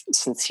 with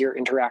sincere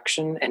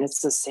interaction, and it's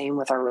the same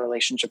with our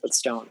relationship with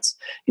stones.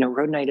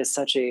 Rhodonite is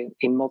such a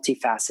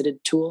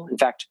multifaceted tool. In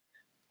fact,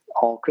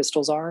 all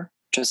crystals are,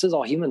 just as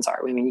all humans are.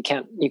 I mean,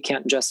 you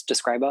can't just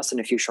describe us in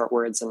a few short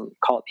words and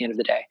call it the end of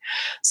the day.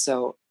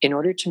 So in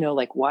order to know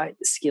what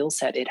skill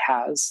set it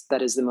has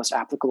that is the most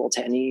applicable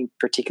to any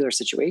particular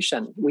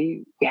situation,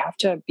 we have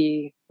to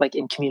be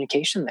in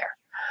communication there.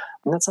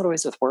 And that's not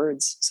always with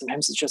words.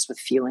 Sometimes it's just with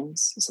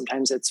feelings.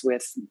 Sometimes it's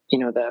with,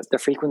 the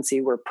frequency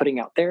we're putting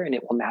out there, and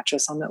it will match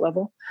us on that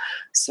level.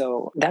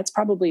 So that's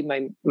probably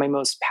my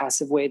most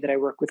passive way that I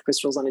work with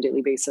crystals on a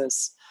daily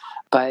basis.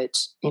 But,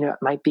 it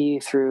might be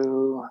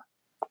through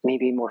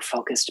maybe more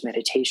focused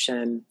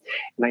meditation.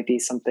 It might be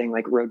something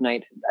like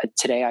rhodonite.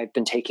 Today I've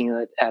been taking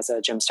it as a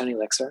gemstone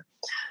elixir.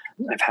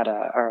 I've had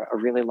a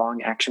really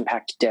long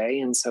action-packed day,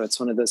 and so it's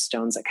one of those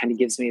stones that kind of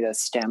gives me the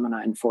stamina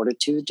and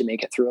fortitude to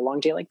make it through a long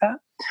day like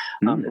that.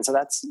 And so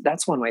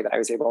that's one way that I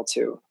was able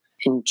to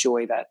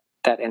enjoy that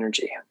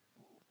energy.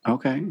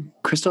 Okay.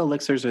 Crystal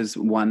elixirs is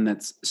one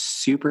that's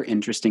super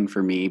interesting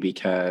for me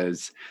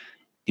because,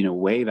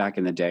 way back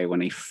in the day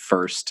when I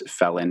first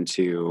fell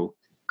into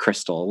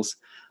crystals,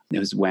 it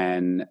was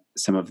when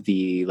some of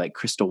the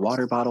crystal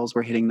water bottles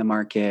were hitting the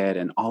market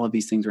and all of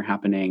these things were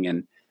happening.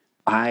 And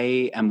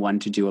I am one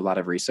to do a lot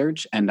of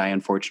research, and I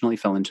unfortunately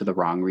fell into the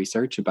wrong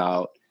research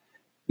about,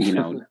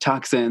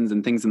 toxins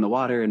and things in the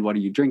water and what are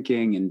you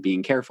drinking and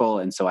being careful.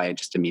 And so I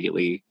just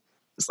immediately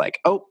was like,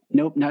 oh,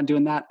 nope, not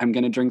doing that. I'm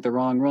going to drink the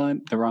wrong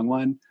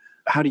one.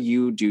 How do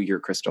you do your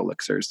crystal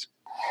elixirs?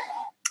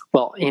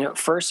 Well,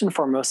 first and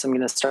foremost, I'm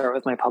going to start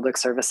with my public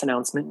service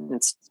announcement.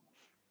 It's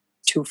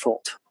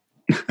twofold.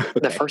 Okay.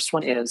 The first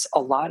one is a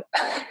lot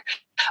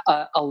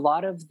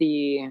of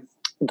the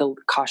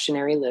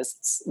cautionary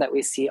lists that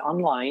we see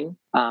online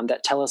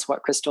that tell us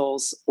what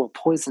crystals will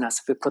poison us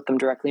if we put them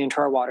directly into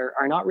our water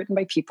are not written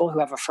by people who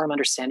have a firm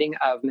understanding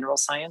of mineral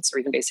science or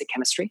even basic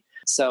chemistry.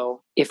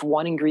 So if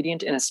one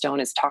ingredient in a stone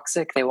is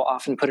toxic, they will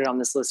often put it on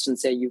this list and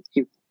say,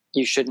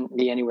 you shouldn't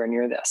be anywhere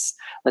near this.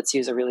 Let's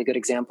use a really good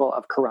example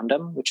of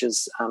corundum, which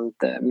is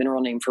the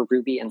mineral name for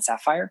ruby and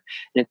sapphire.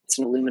 And it's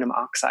an aluminum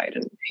oxide.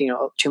 And,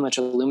 too much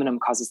aluminum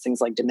causes things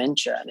like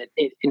dementia, and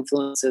it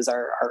influences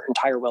our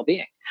entire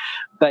well-being.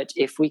 But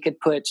if we could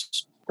put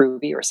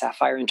ruby or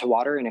sapphire into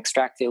water and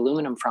extract the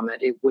aluminum from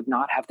it, it would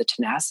not have the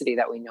tenacity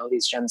that we know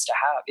these gems to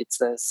have. It's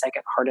the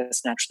second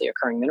hardest naturally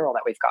occurring mineral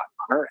that we've got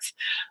on Earth.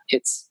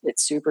 It's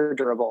super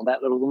durable.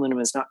 That aluminum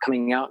is not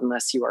coming out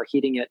unless you are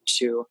heating it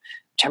to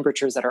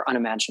temperatures that are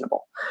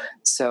unimaginable.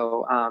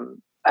 So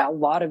a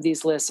lot of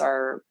these lists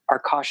are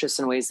cautious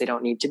in ways they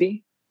don't need to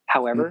be.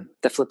 However,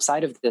 the flip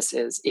side of this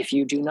is if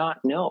you do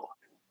not know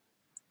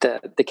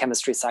the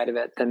chemistry side of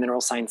it, the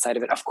mineral science side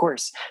of it, of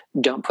course,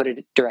 don't put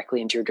it directly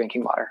into your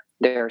drinking water.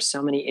 There are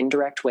so many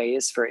indirect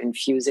ways for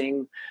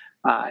infusing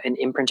and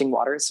imprinting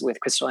waters with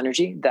crystal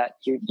energy that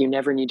you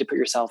never need to put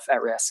yourself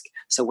at risk.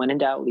 So when in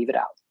doubt, leave it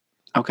out.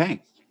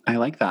 Okay. I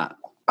like that.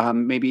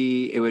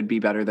 Maybe it would be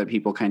better that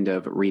people kind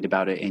of read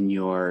about it in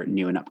your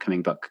new and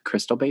upcoming book,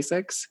 Crystal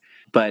Basics.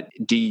 But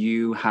do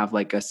you have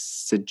a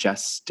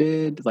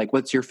suggested,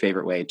 what's your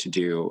favorite way to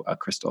do a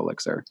crystal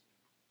elixir?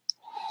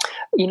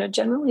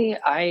 Generally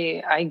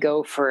I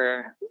go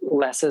for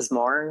less is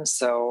more.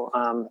 So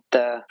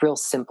the real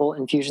simple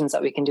infusions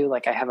that we can do,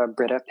 I have a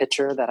Brita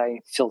pitcher that I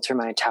filter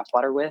my tap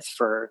water with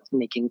for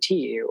making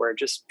tea or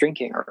just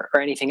drinking or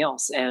anything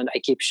else. And I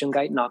keep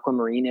shungite and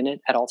aquamarine in it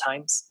at all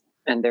times.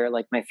 And they're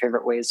my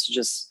favorite ways to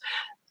just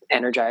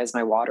energize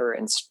my water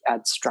and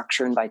add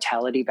structure and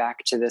vitality back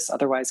to this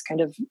otherwise kind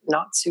of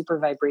not super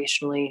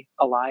vibrationally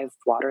alive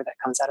water that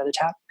comes out of the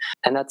tap.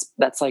 And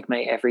that's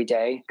my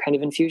everyday kind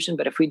of infusion.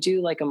 But if we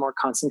do a more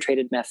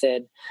concentrated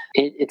method,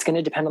 it's going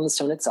to depend on the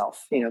stone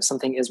itself. If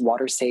something is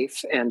water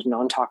safe and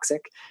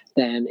non-toxic,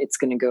 then it's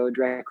going to go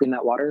directly in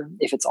that water.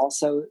 If it's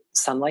also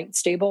sunlight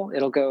stable,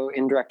 it'll go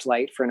in direct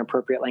light for an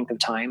appropriate length of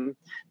time.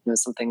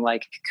 Something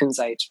like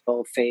kunzite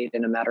will fade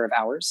in a matter of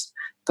hours,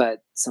 but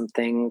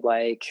something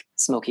like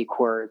smoky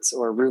quartz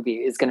or ruby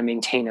is going to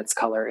maintain its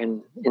color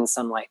in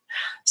sunlight.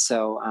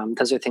 So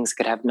those are things that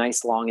could have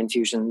nice long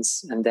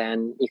infusions, and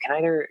then you can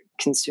either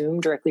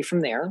consume directly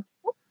from there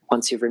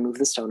once you've removed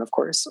the stone, of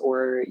course,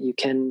 or you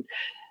can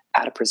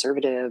add a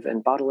preservative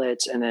and bottle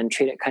it and then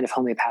treat it kind of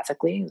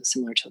homeopathically,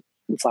 similar to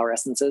flower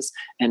essences,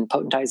 and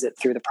potentize it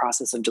through the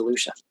process of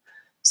dilution.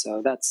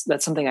 So that's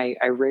something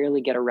I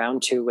rarely get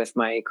around to with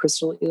my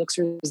crystal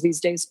elixirs these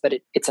days, but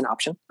it's an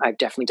option. I've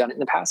definitely done it in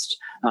the past.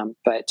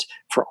 But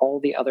for all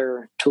the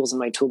other tools in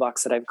my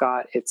toolbox that I've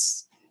got,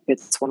 it's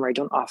one where I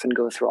don't often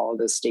go through all of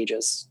those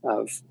stages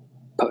of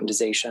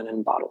potentization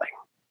and bottling.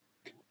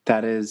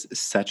 That is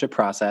such a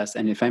process.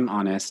 And if I'm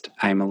honest,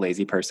 I'm a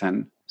lazy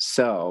person.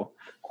 So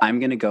I'm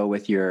going to go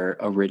with your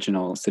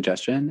original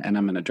suggestion and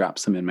I'm going to drop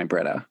some in my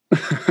Brita.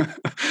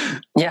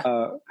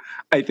 Yeah.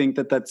 I think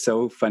that's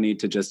so funny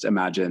to just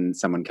imagine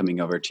someone coming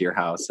over to your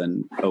house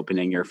and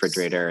opening your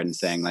refrigerator and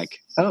saying like,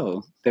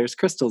 oh, there's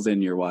crystals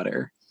in your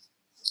water.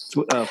 It's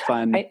a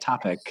fun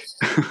topic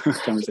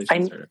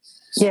conversation starter.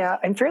 Yeah,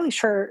 I'm fairly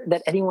sure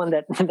that anyone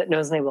that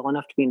knows me well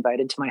enough to be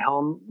invited to my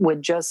home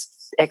would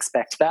just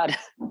expect that.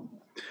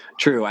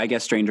 True. I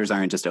guess strangers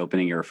aren't just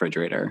opening your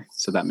refrigerator,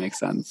 so that makes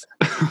sense.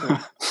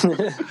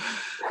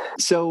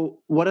 So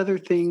what other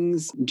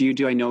things do you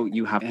do? I know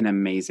you have an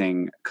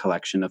amazing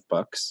collection of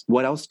books.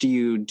 What else do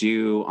you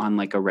do on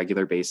like a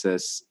regular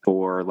basis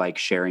for like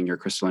sharing your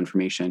crystal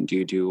information? Do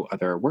you do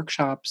other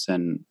workshops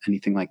and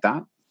anything like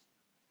that?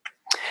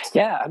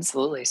 Yeah,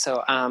 absolutely.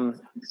 So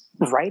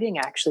writing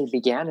actually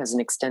began as an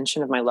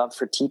extension of my love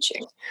for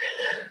teaching.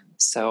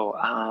 So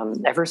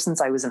ever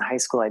since I was in high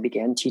school, I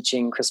began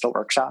teaching crystal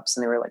workshops,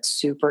 and they were like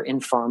super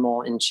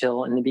informal and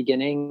chill in the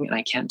beginning. And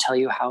I can't tell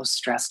you how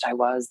stressed I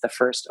was the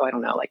first,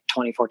 like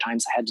 24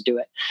 times I had to do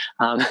it.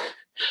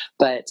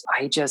 But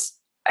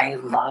I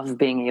love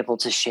being able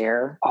to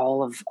share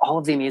all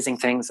of the amazing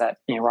things that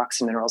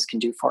rocks and minerals can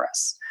do for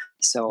us.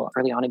 So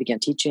early on, I began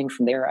teaching.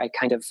 From there, I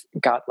kind of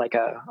got like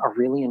a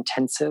really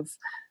intensive,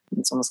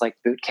 it's almost like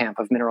boot camp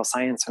of mineral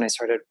science when I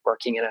started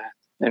working in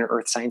an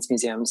earth science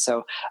museum.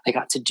 So I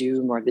got to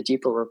do more of the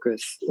deeper work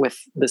with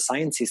the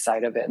sciencey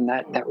side of it. And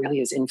that really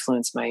has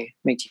influenced my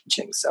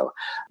teaching. So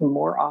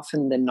more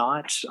often than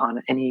not,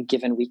 on any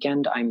given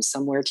weekend, I'm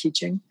somewhere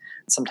teaching,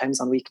 sometimes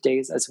on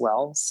weekdays as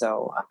well.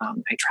 So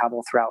I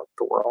travel throughout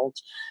the world.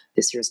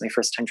 This year is my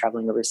first time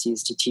traveling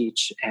overseas to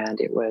teach, and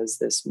it was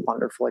this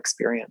wonderful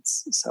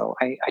experience. So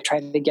I try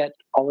to get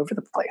all over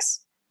the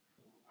place.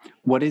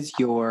 What is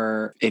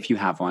if you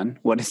have one,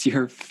 what is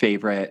your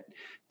favorite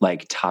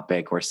like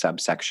topic or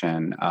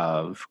subsection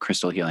of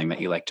crystal healing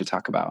that you like to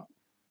talk about?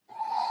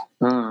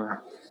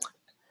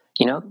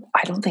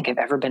 I don't think I've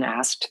ever been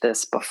asked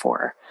this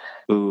before.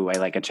 Ooh, I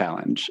like a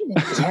challenge.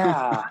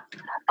 Yeah.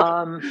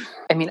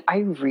 I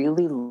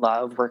really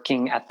love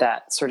working at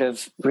that sort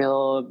of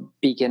real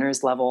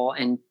beginner's level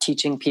and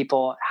teaching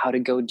people how to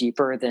go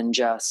deeper than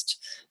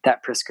just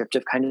that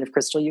prescriptive kind of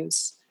crystal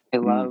use. I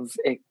love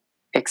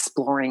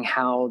exploring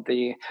how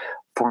the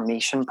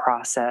formation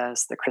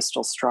process, the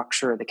crystal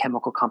structure, the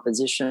chemical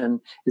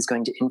composition is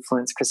going to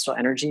influence crystal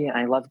energy. And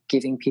I love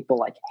giving people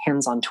like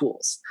hands-on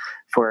tools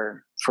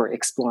for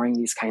exploring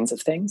these kinds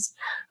of things.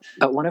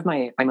 But one of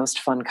my most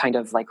fun kind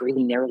of like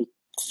really narrowly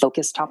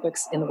focused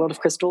topics in the world of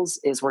crystals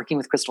is working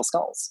with crystal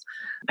skulls.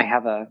 I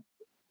have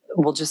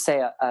we'll just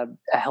say a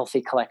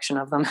healthy collection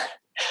of them.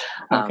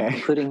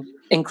 Okay.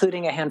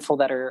 Including a handful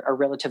that are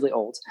relatively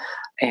old.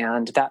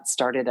 And that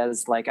started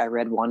as like I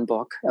read one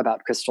book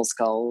about crystal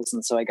skulls,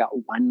 and so I got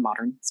one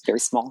modern, it's very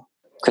small,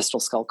 crystal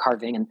skull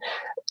carving. And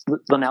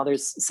well, now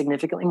there's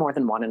significantly more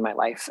than one in my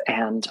life,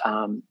 and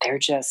they're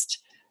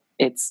just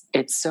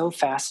it's so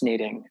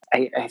fascinating.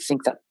 I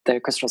think that the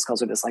crystal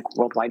skulls are this like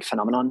worldwide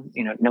phenomenon.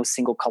 No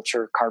single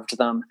culture carved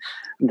them.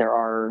 There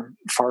are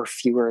far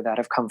fewer that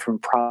have come from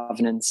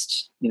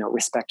provenanced,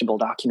 respectable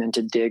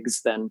documented digs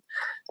than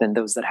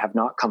those that have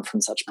not come from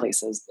such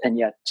places. And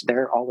yet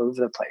they're all over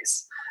the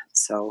place.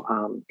 So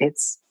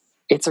it's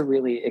a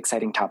really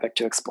exciting topic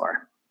to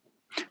explore.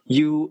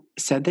 You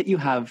said that you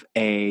have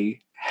a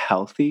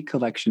healthy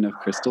collection of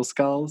crystal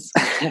skulls.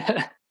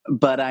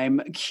 But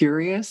I'm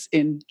curious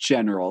in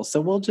general.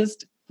 So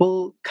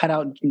we'll cut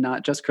out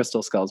not just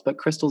crystal skulls, but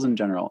crystals in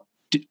general.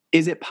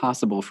 Is it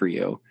possible for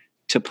you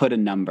to put a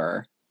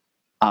number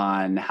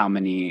on how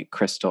many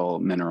crystal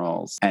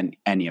minerals and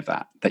any of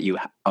that you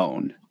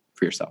own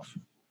for yourself?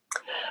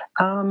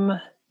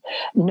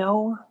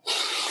 No.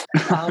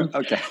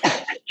 Okay.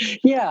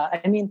 Yeah.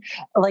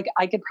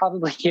 I could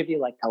probably give you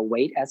like a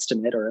weight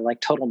estimate or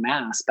like total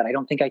mass, but I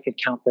don't think I could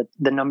count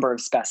the number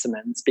of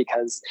specimens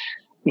because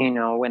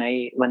when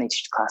I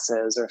teach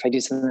classes, or if I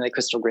do something like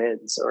crystal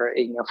grids, or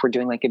if we're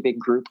doing like a big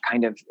group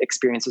kind of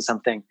experience with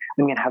something,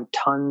 I'm going to have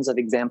tons of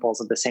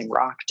examples of the same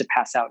rock to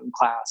pass out in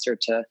class or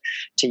to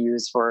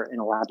use for an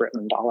elaborate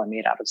mandala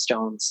made out of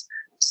stones.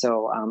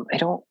 So I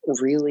don't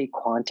really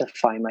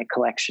quantify my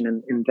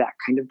collection in that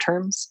kind of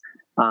terms,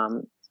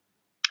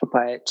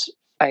 but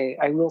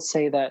I will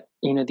say that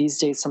these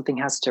days something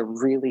has to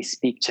really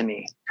speak to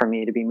me for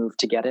me to be moved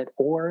to get it,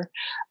 or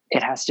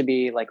it has to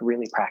be like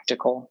really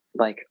practical,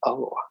 like,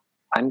 oh,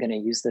 I'm going to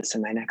use this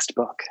in my next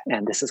book,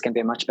 and this is going to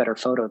be a much better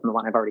photo than the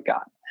one I've already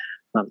got.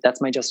 That's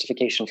my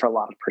justification for a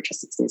lot of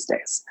purchases these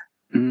days.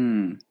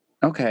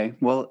 Okay.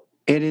 Well,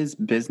 It is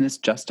business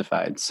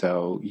justified,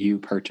 so you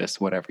purchase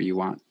whatever you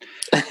want.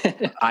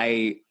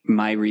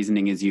 My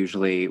reasoning is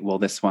usually, well,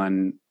 this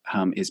one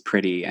is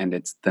pretty and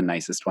it's the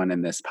nicest one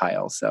in this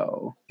pile,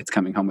 so it's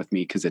coming home with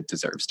me because it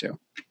deserves to.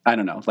 I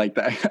don't know, like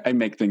I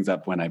make things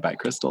up when I buy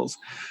crystals.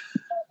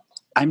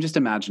 I'm just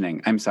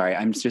imagining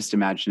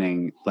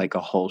like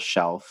a whole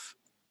shelf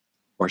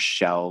or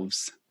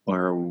shelves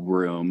or a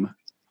room,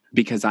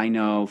 because I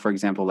know, for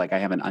example, like I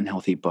have an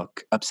unhealthy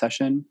book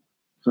obsession.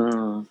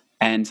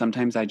 And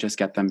sometimes I just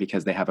get them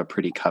because they have a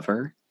pretty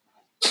cover,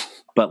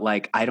 but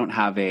like I don't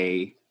have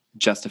a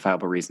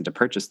justifiable reason to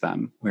purchase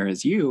them,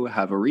 whereas you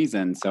have a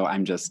reason. So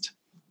I'm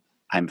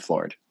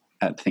floored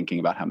at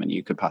thinking about how many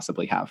you could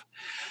possibly have.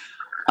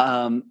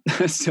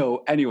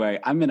 So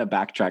anyway, I'm going to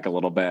backtrack a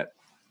little bit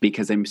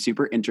because I'm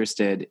super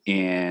interested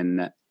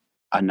in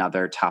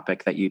another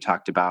topic that you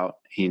talked about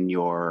in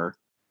your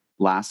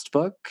last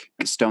book,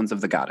 Stones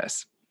of the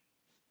Goddess.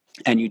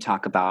 And you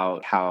talk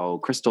about how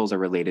crystals are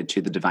related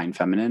to the divine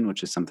feminine,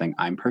 which is something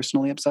I'm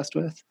personally obsessed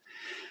with.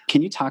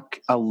 Can you talk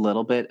a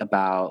little bit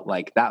about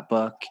like that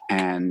book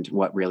and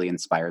what really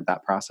inspired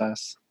that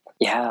process?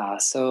 Yeah.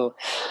 So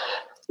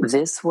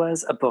this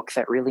was a book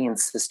that really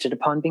insisted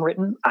upon being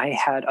written. I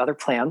had other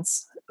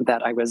plans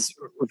that I was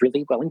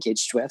really well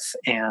engaged with.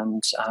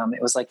 And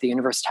it was like the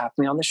universe tapped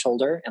me on the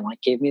shoulder and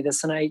like gave me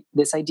this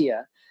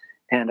idea.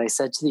 And I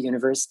said to the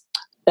universe,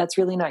 "That's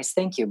really nice.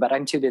 Thank you. But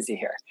I'm too busy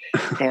here."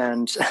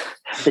 And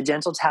the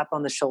gentle tap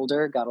on the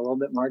shoulder got a little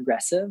bit more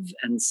aggressive.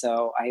 And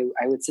so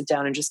I would sit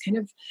down and just kind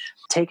of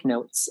take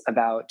notes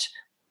about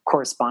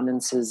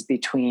correspondences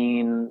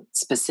between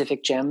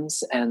specific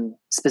gems and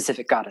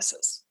specific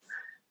goddesses.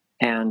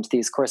 And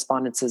these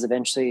correspondences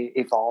eventually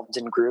evolved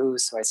and grew.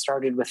 So I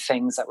started with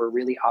things that were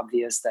really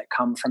obvious that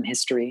come from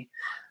history,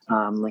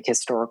 like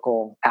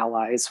historical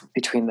allies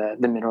between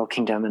the mineral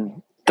kingdom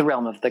and the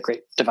realm of the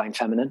great divine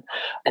feminine.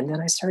 And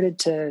then I started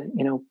to,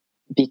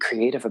 be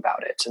creative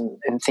about it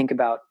and think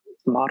about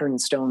modern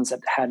stones that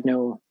had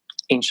no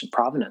ancient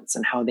provenance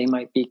and how they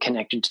might be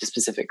connected to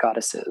specific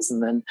goddesses.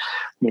 And then,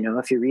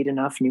 if you read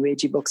enough New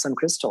Agey books on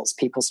crystals,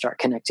 people start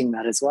connecting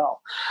that as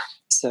well.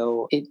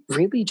 So it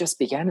really just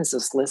began as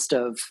this list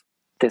of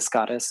this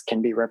goddess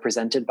can be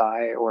represented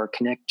by or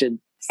connected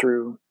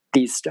through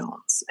these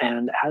stones.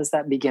 And as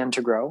that began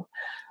to grow,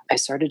 I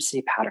started to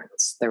see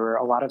patterns. There were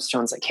a lot of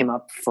stones that came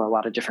up for a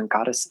lot of different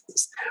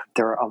goddesses.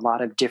 There are a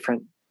lot of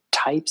different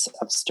types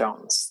of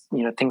stones,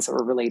 things that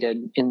were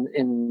related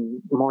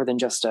in more than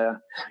just a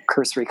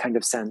cursory kind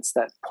of sense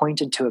that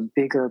pointed to a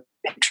bigger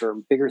picture,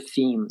 bigger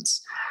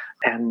themes.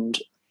 And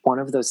one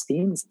of those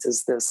themes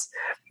is this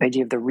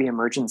idea of the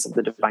reemergence of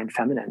the divine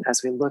feminine.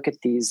 As we look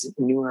at these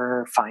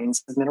newer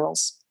finds of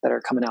minerals that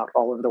are coming out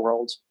all over the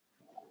world,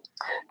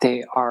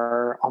 they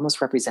are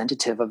almost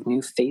representative of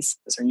new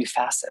faces or new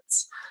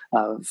facets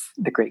of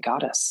the great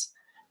goddess.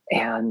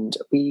 And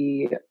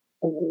we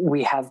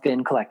have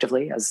been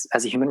collectively, as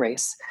a human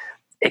race,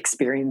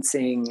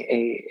 experiencing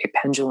a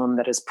pendulum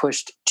that is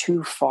pushed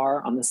too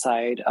far on the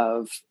side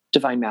of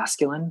divine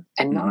masculine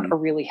and not a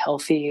really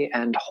healthy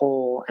and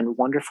whole and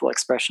wonderful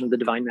expression of the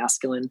divine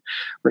masculine.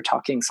 We're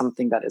talking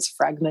something that is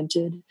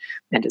fragmented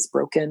and is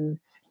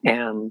broken,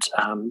 and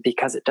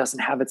because it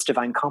doesn't have its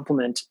divine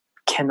complement,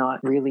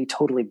 cannot really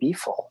totally be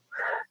full.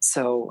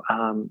 So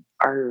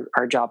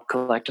our job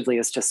collectively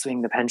is to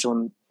swing the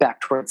pendulum back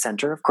toward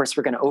center. Of course,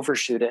 we're going to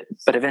overshoot it,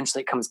 but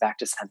eventually it comes back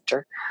to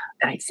center.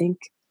 And I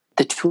think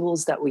the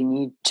tools that we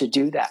need to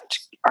do that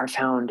are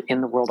found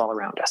in the world all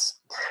around us.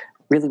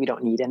 Really, we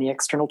don't need any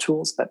external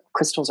tools, but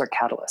crystals are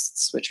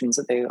catalysts, which means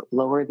that they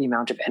lower the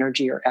amount of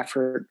energy or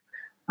effort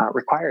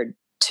required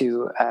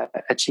to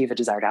achieve a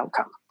desired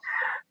outcome.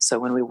 So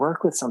when we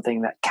work with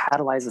something that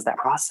catalyzes that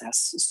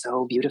process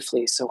so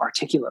beautifully, so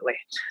articulately,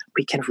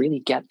 we can really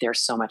get there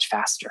so much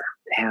faster.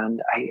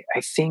 And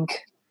I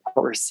think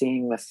what we're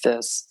seeing with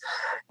this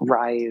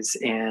rise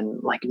in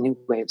like new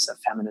waves of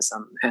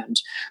feminism and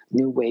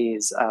new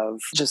ways of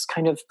just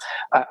kind of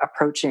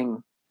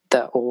approaching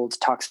the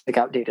old toxic,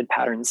 outdated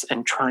patterns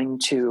and trying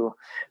to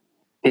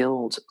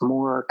build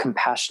more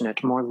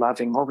compassionate, more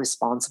loving, more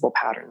responsible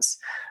patterns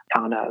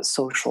on a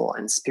social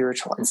and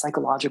spiritual and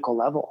psychological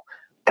level.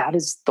 That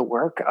is the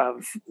work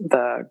of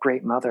the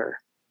Great Mother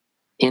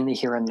in the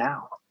here and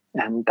now.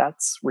 And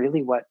that's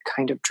really what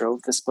kind of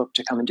drove this book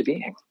to come into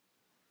being.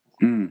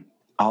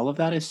 All of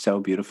that is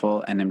so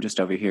beautiful. And I'm just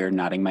over here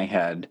nodding my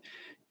head.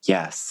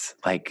 Yes,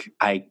 like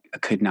I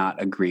could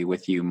not agree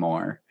with you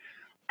more.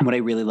 What I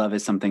really love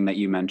is something that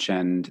you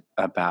mentioned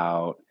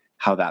about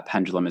how that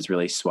pendulum is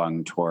really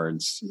swung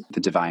towards the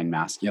divine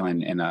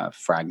masculine in a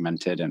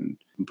fragmented and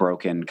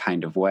broken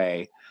kind of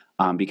way.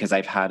 Because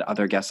I've had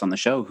other guests on the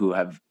show who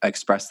have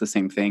expressed the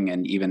same thing,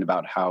 and even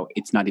about how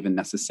it's not even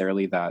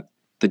necessarily that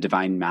the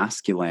divine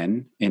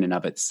masculine in and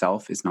of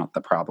itself is not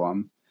the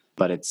problem,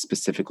 but it's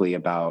specifically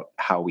about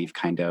how we've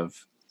kind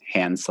of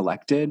hand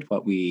selected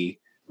what we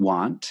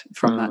want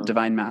from that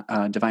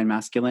divine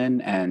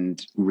masculine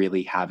and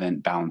really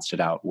haven't balanced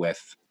it out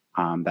with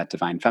that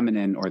divine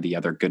feminine or the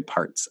other good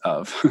parts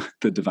of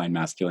the divine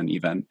masculine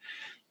even.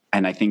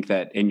 And I think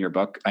that in your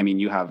book, I mean,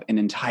 you have an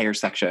entire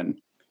section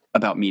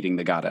about meeting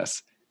the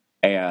goddess.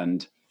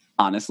 And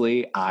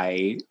honestly,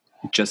 I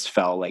just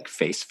fell like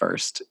face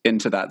first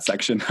into that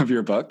section of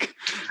your book.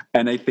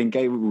 And I think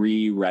I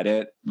reread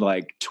it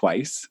like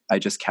twice. I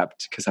just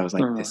kept, because I was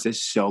like, this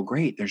is so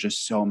great. There's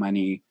just so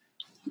many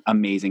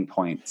amazing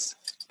points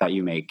that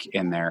you make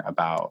in there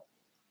about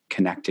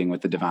connecting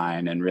with the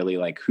divine and really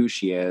like who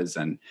she is.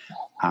 And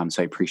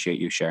so I appreciate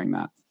you sharing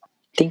that.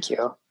 Thank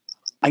you.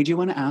 I do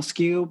want to ask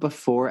you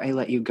before I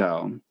let you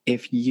go,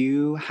 if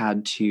you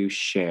had to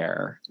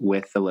share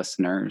with the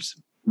listeners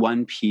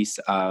one piece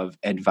of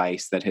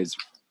advice that has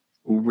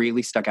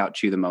really stuck out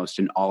to you the most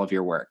in all of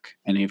your work,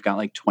 and you've got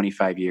like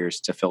 25 years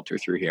to filter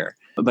through here,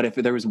 but if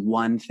there was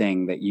one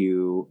thing that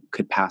you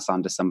could pass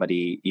on to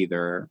somebody,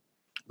 either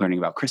learning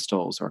about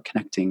crystals or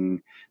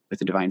connecting with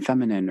the divine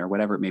feminine or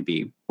whatever it may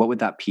be, what would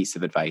that piece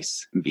of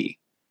advice be?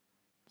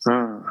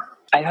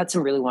 I've had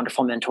some really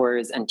wonderful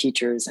mentors and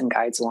teachers and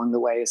guides along the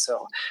way.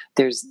 So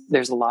there's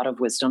a lot of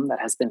wisdom that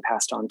has been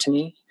passed on to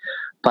me.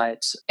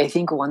 But I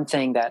think one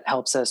thing that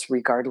helps us,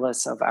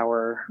 regardless of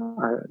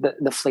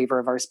the flavor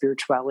of our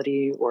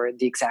spirituality or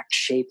the exact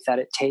shape that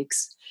it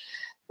takes,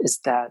 is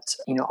that,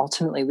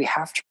 ultimately we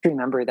have to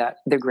remember that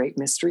the great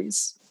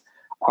mysteries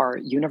are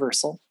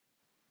universal,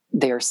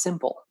 they are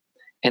simple,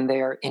 and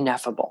they are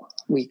ineffable.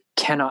 We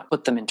cannot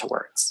put them into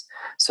words.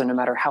 So no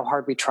matter how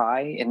hard we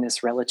try in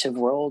this relative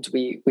world,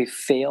 we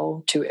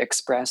fail to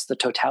express the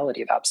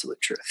totality of absolute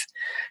truth.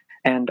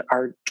 And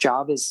our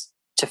job is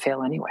to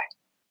fail anyway,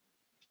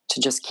 to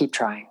just keep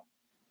trying.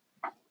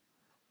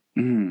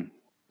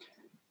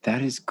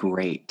 That is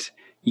great.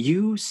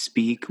 You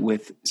speak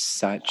with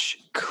such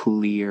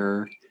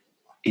clear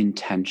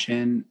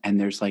intention, and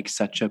there's like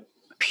such a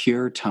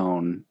pure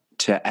tone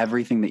to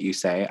everything that you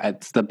say.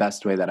 It's the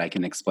best way that I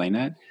can explain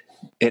it.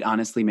 It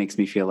honestly makes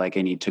me feel like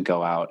I need to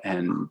go out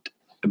and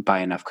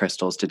buy enough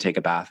crystals to take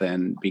a bath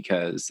in,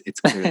 because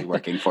it's clearly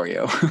working for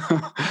you.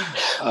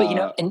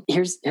 But and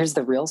here's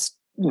the real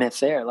myth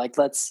there. Like,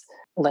 let's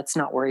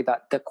not worry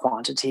about the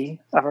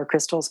quantity of our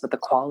crystals, but the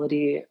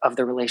quality of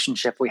the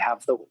relationship we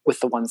have with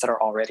the ones that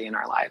are already in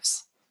our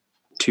lives.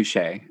 Touche.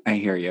 I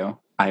hear you.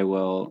 I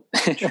will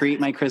treat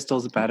my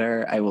crystals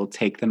better. I will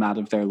take them out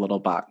of their little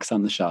box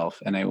on the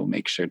shelf, and I will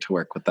make sure to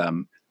work with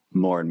them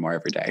more and more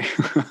every day.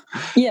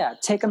 Yeah,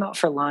 take them out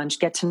for lunch,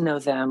 get to know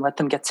them, let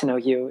them get to know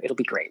you. It'll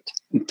be great.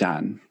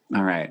 Done.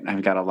 All right.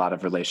 I've got a lot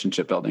of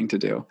relationship building to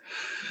do.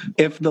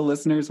 If the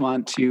listeners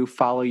want to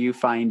follow you,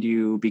 find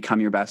you, become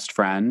your best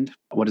friend,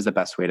 what is the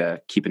best way to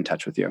keep in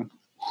touch with you?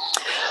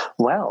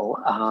 Well,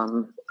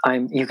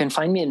 you can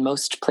find me in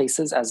most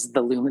places as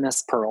The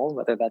Luminous Pearl,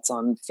 whether that's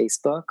on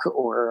Facebook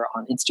or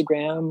on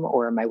Instagram,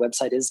 or my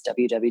website is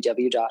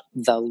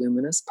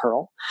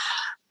www.theluminouspearl.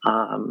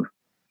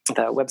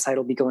 The website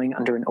will be going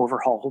under an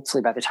overhaul.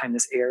 Hopefully by the time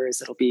this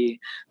airs, it'll be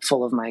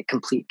full of my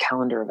complete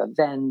calendar of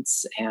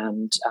events,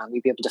 and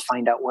you'll be able to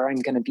find out where I'm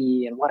going to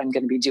be and what I'm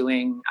going to be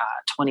doing.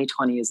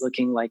 2020 is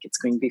looking like it's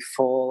going to be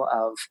full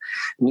of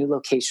new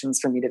locations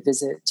for me to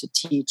visit, to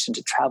teach, and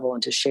to travel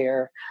and to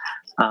share.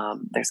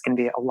 There's going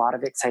to be a lot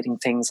of exciting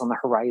things on the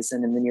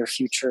horizon in the near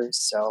future.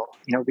 So,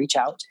 reach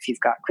out if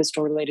you've got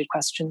crystal-related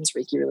questions,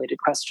 Reiki-related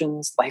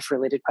questions,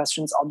 life-related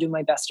questions. I'll do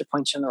my best to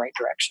point you in the right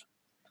direction.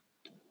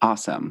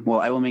 Awesome.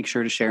 Well, I will make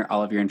sure to share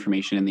all of your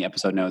information in the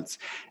episode notes.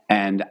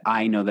 And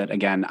I know that,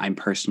 again, I'm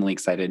personally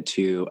excited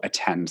to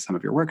attend some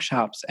of your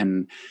workshops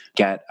and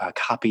get a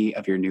copy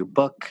of your new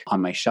book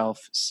on my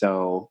shelf.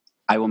 So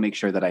I will make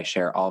sure that I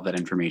share all of that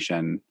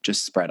information.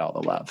 Just spread all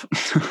the love.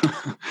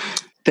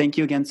 Thank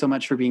you again so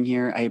much for being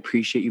here. I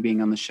appreciate you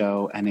being on the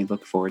show, and I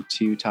look forward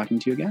to talking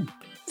to you again.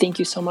 Thank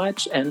you so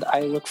much. And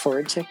I look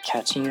forward to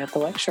catching you at the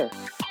lecture.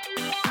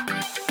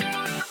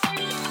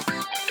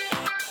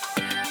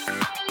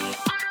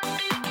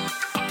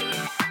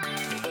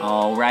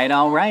 All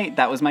right.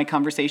 That was my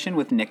conversation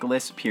with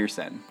Nicholas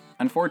Pearson.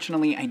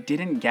 Unfortunately, I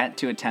didn't get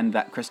to attend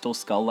that Crystal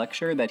Skull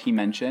lecture that he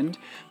mentioned,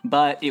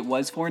 but it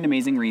was for an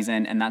amazing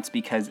reason, and that's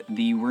because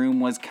the room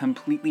was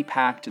completely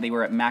packed. They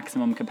were at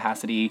maximum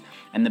capacity,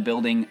 and the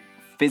building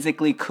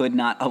physically could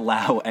not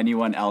allow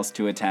anyone else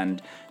to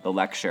attend the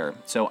lecture.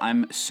 So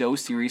I'm so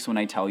serious when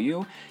I tell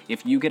you,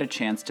 if you get a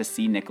chance to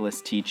see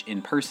Nicholas teach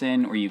in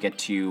person, or you get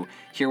to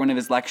hear one of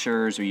his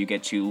lectures, or you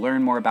get to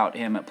learn more about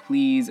him,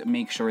 please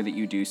make sure that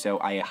you do so.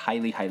 I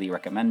highly, highly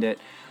recommend it.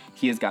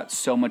 He has got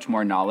so much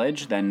more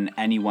knowledge than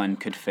anyone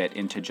could fit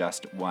into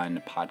just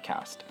one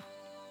podcast.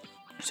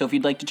 So if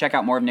you'd like to check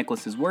out more of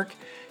Nicholas's work,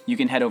 you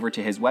can head over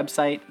to his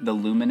website,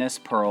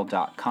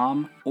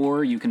 theluminous.pearl.com,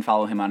 or you can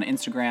follow him on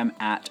Instagram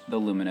at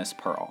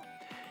theluminouSpearl.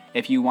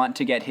 If you want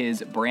to get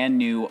his brand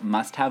new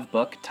must-have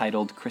book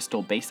titled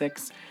Crystal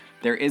Basics,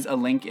 there is a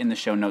link in the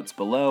show notes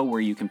below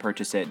where you can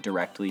purchase it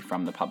directly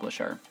from the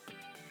publisher.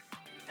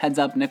 Heads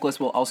up, Nicholas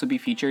will also be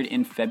featured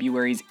in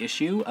February's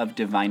issue of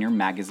Diviner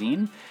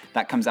Magazine.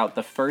 That comes out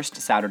the first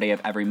Saturday of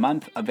every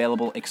month,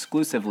 available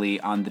exclusively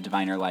on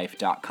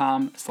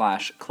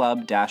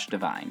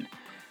thedivinerlife.com/club-divine.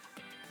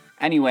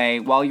 Anyway,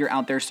 while you're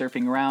out there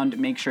surfing around,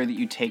 make sure that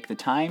you take the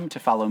time to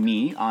follow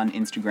me on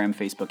Instagram,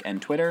 Facebook,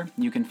 and Twitter.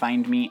 You can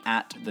find me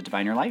at The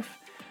Diviner Life.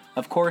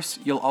 Of course,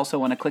 you'll also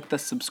want to click the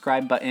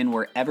subscribe button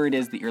wherever it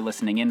is that you're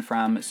listening in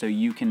from so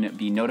you can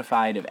be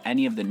notified of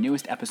any of the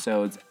newest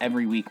episodes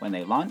every week when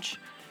they launch.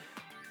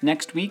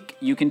 Next week,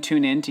 you can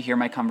tune in to hear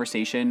my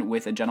conversation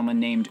with a gentleman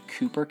named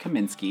Cooper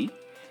Kaminsky,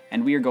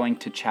 and we are going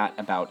to chat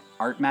about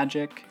art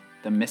magic,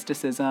 the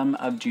mysticism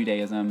of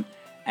Judaism,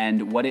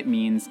 and what it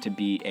means to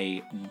be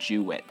a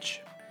Jewwitch.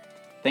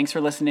 Thanks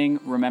for listening.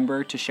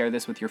 Remember to share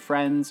this with your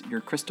friends,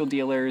 your crystal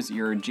dealers,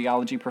 your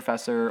geology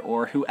professor,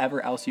 or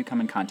whoever else you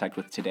come in contact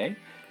with today.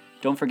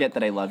 Don't forget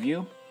that I love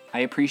you, I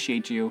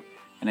appreciate you,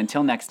 and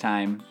until next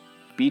time,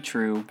 be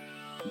true,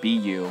 be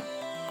you,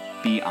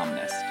 be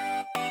omnist.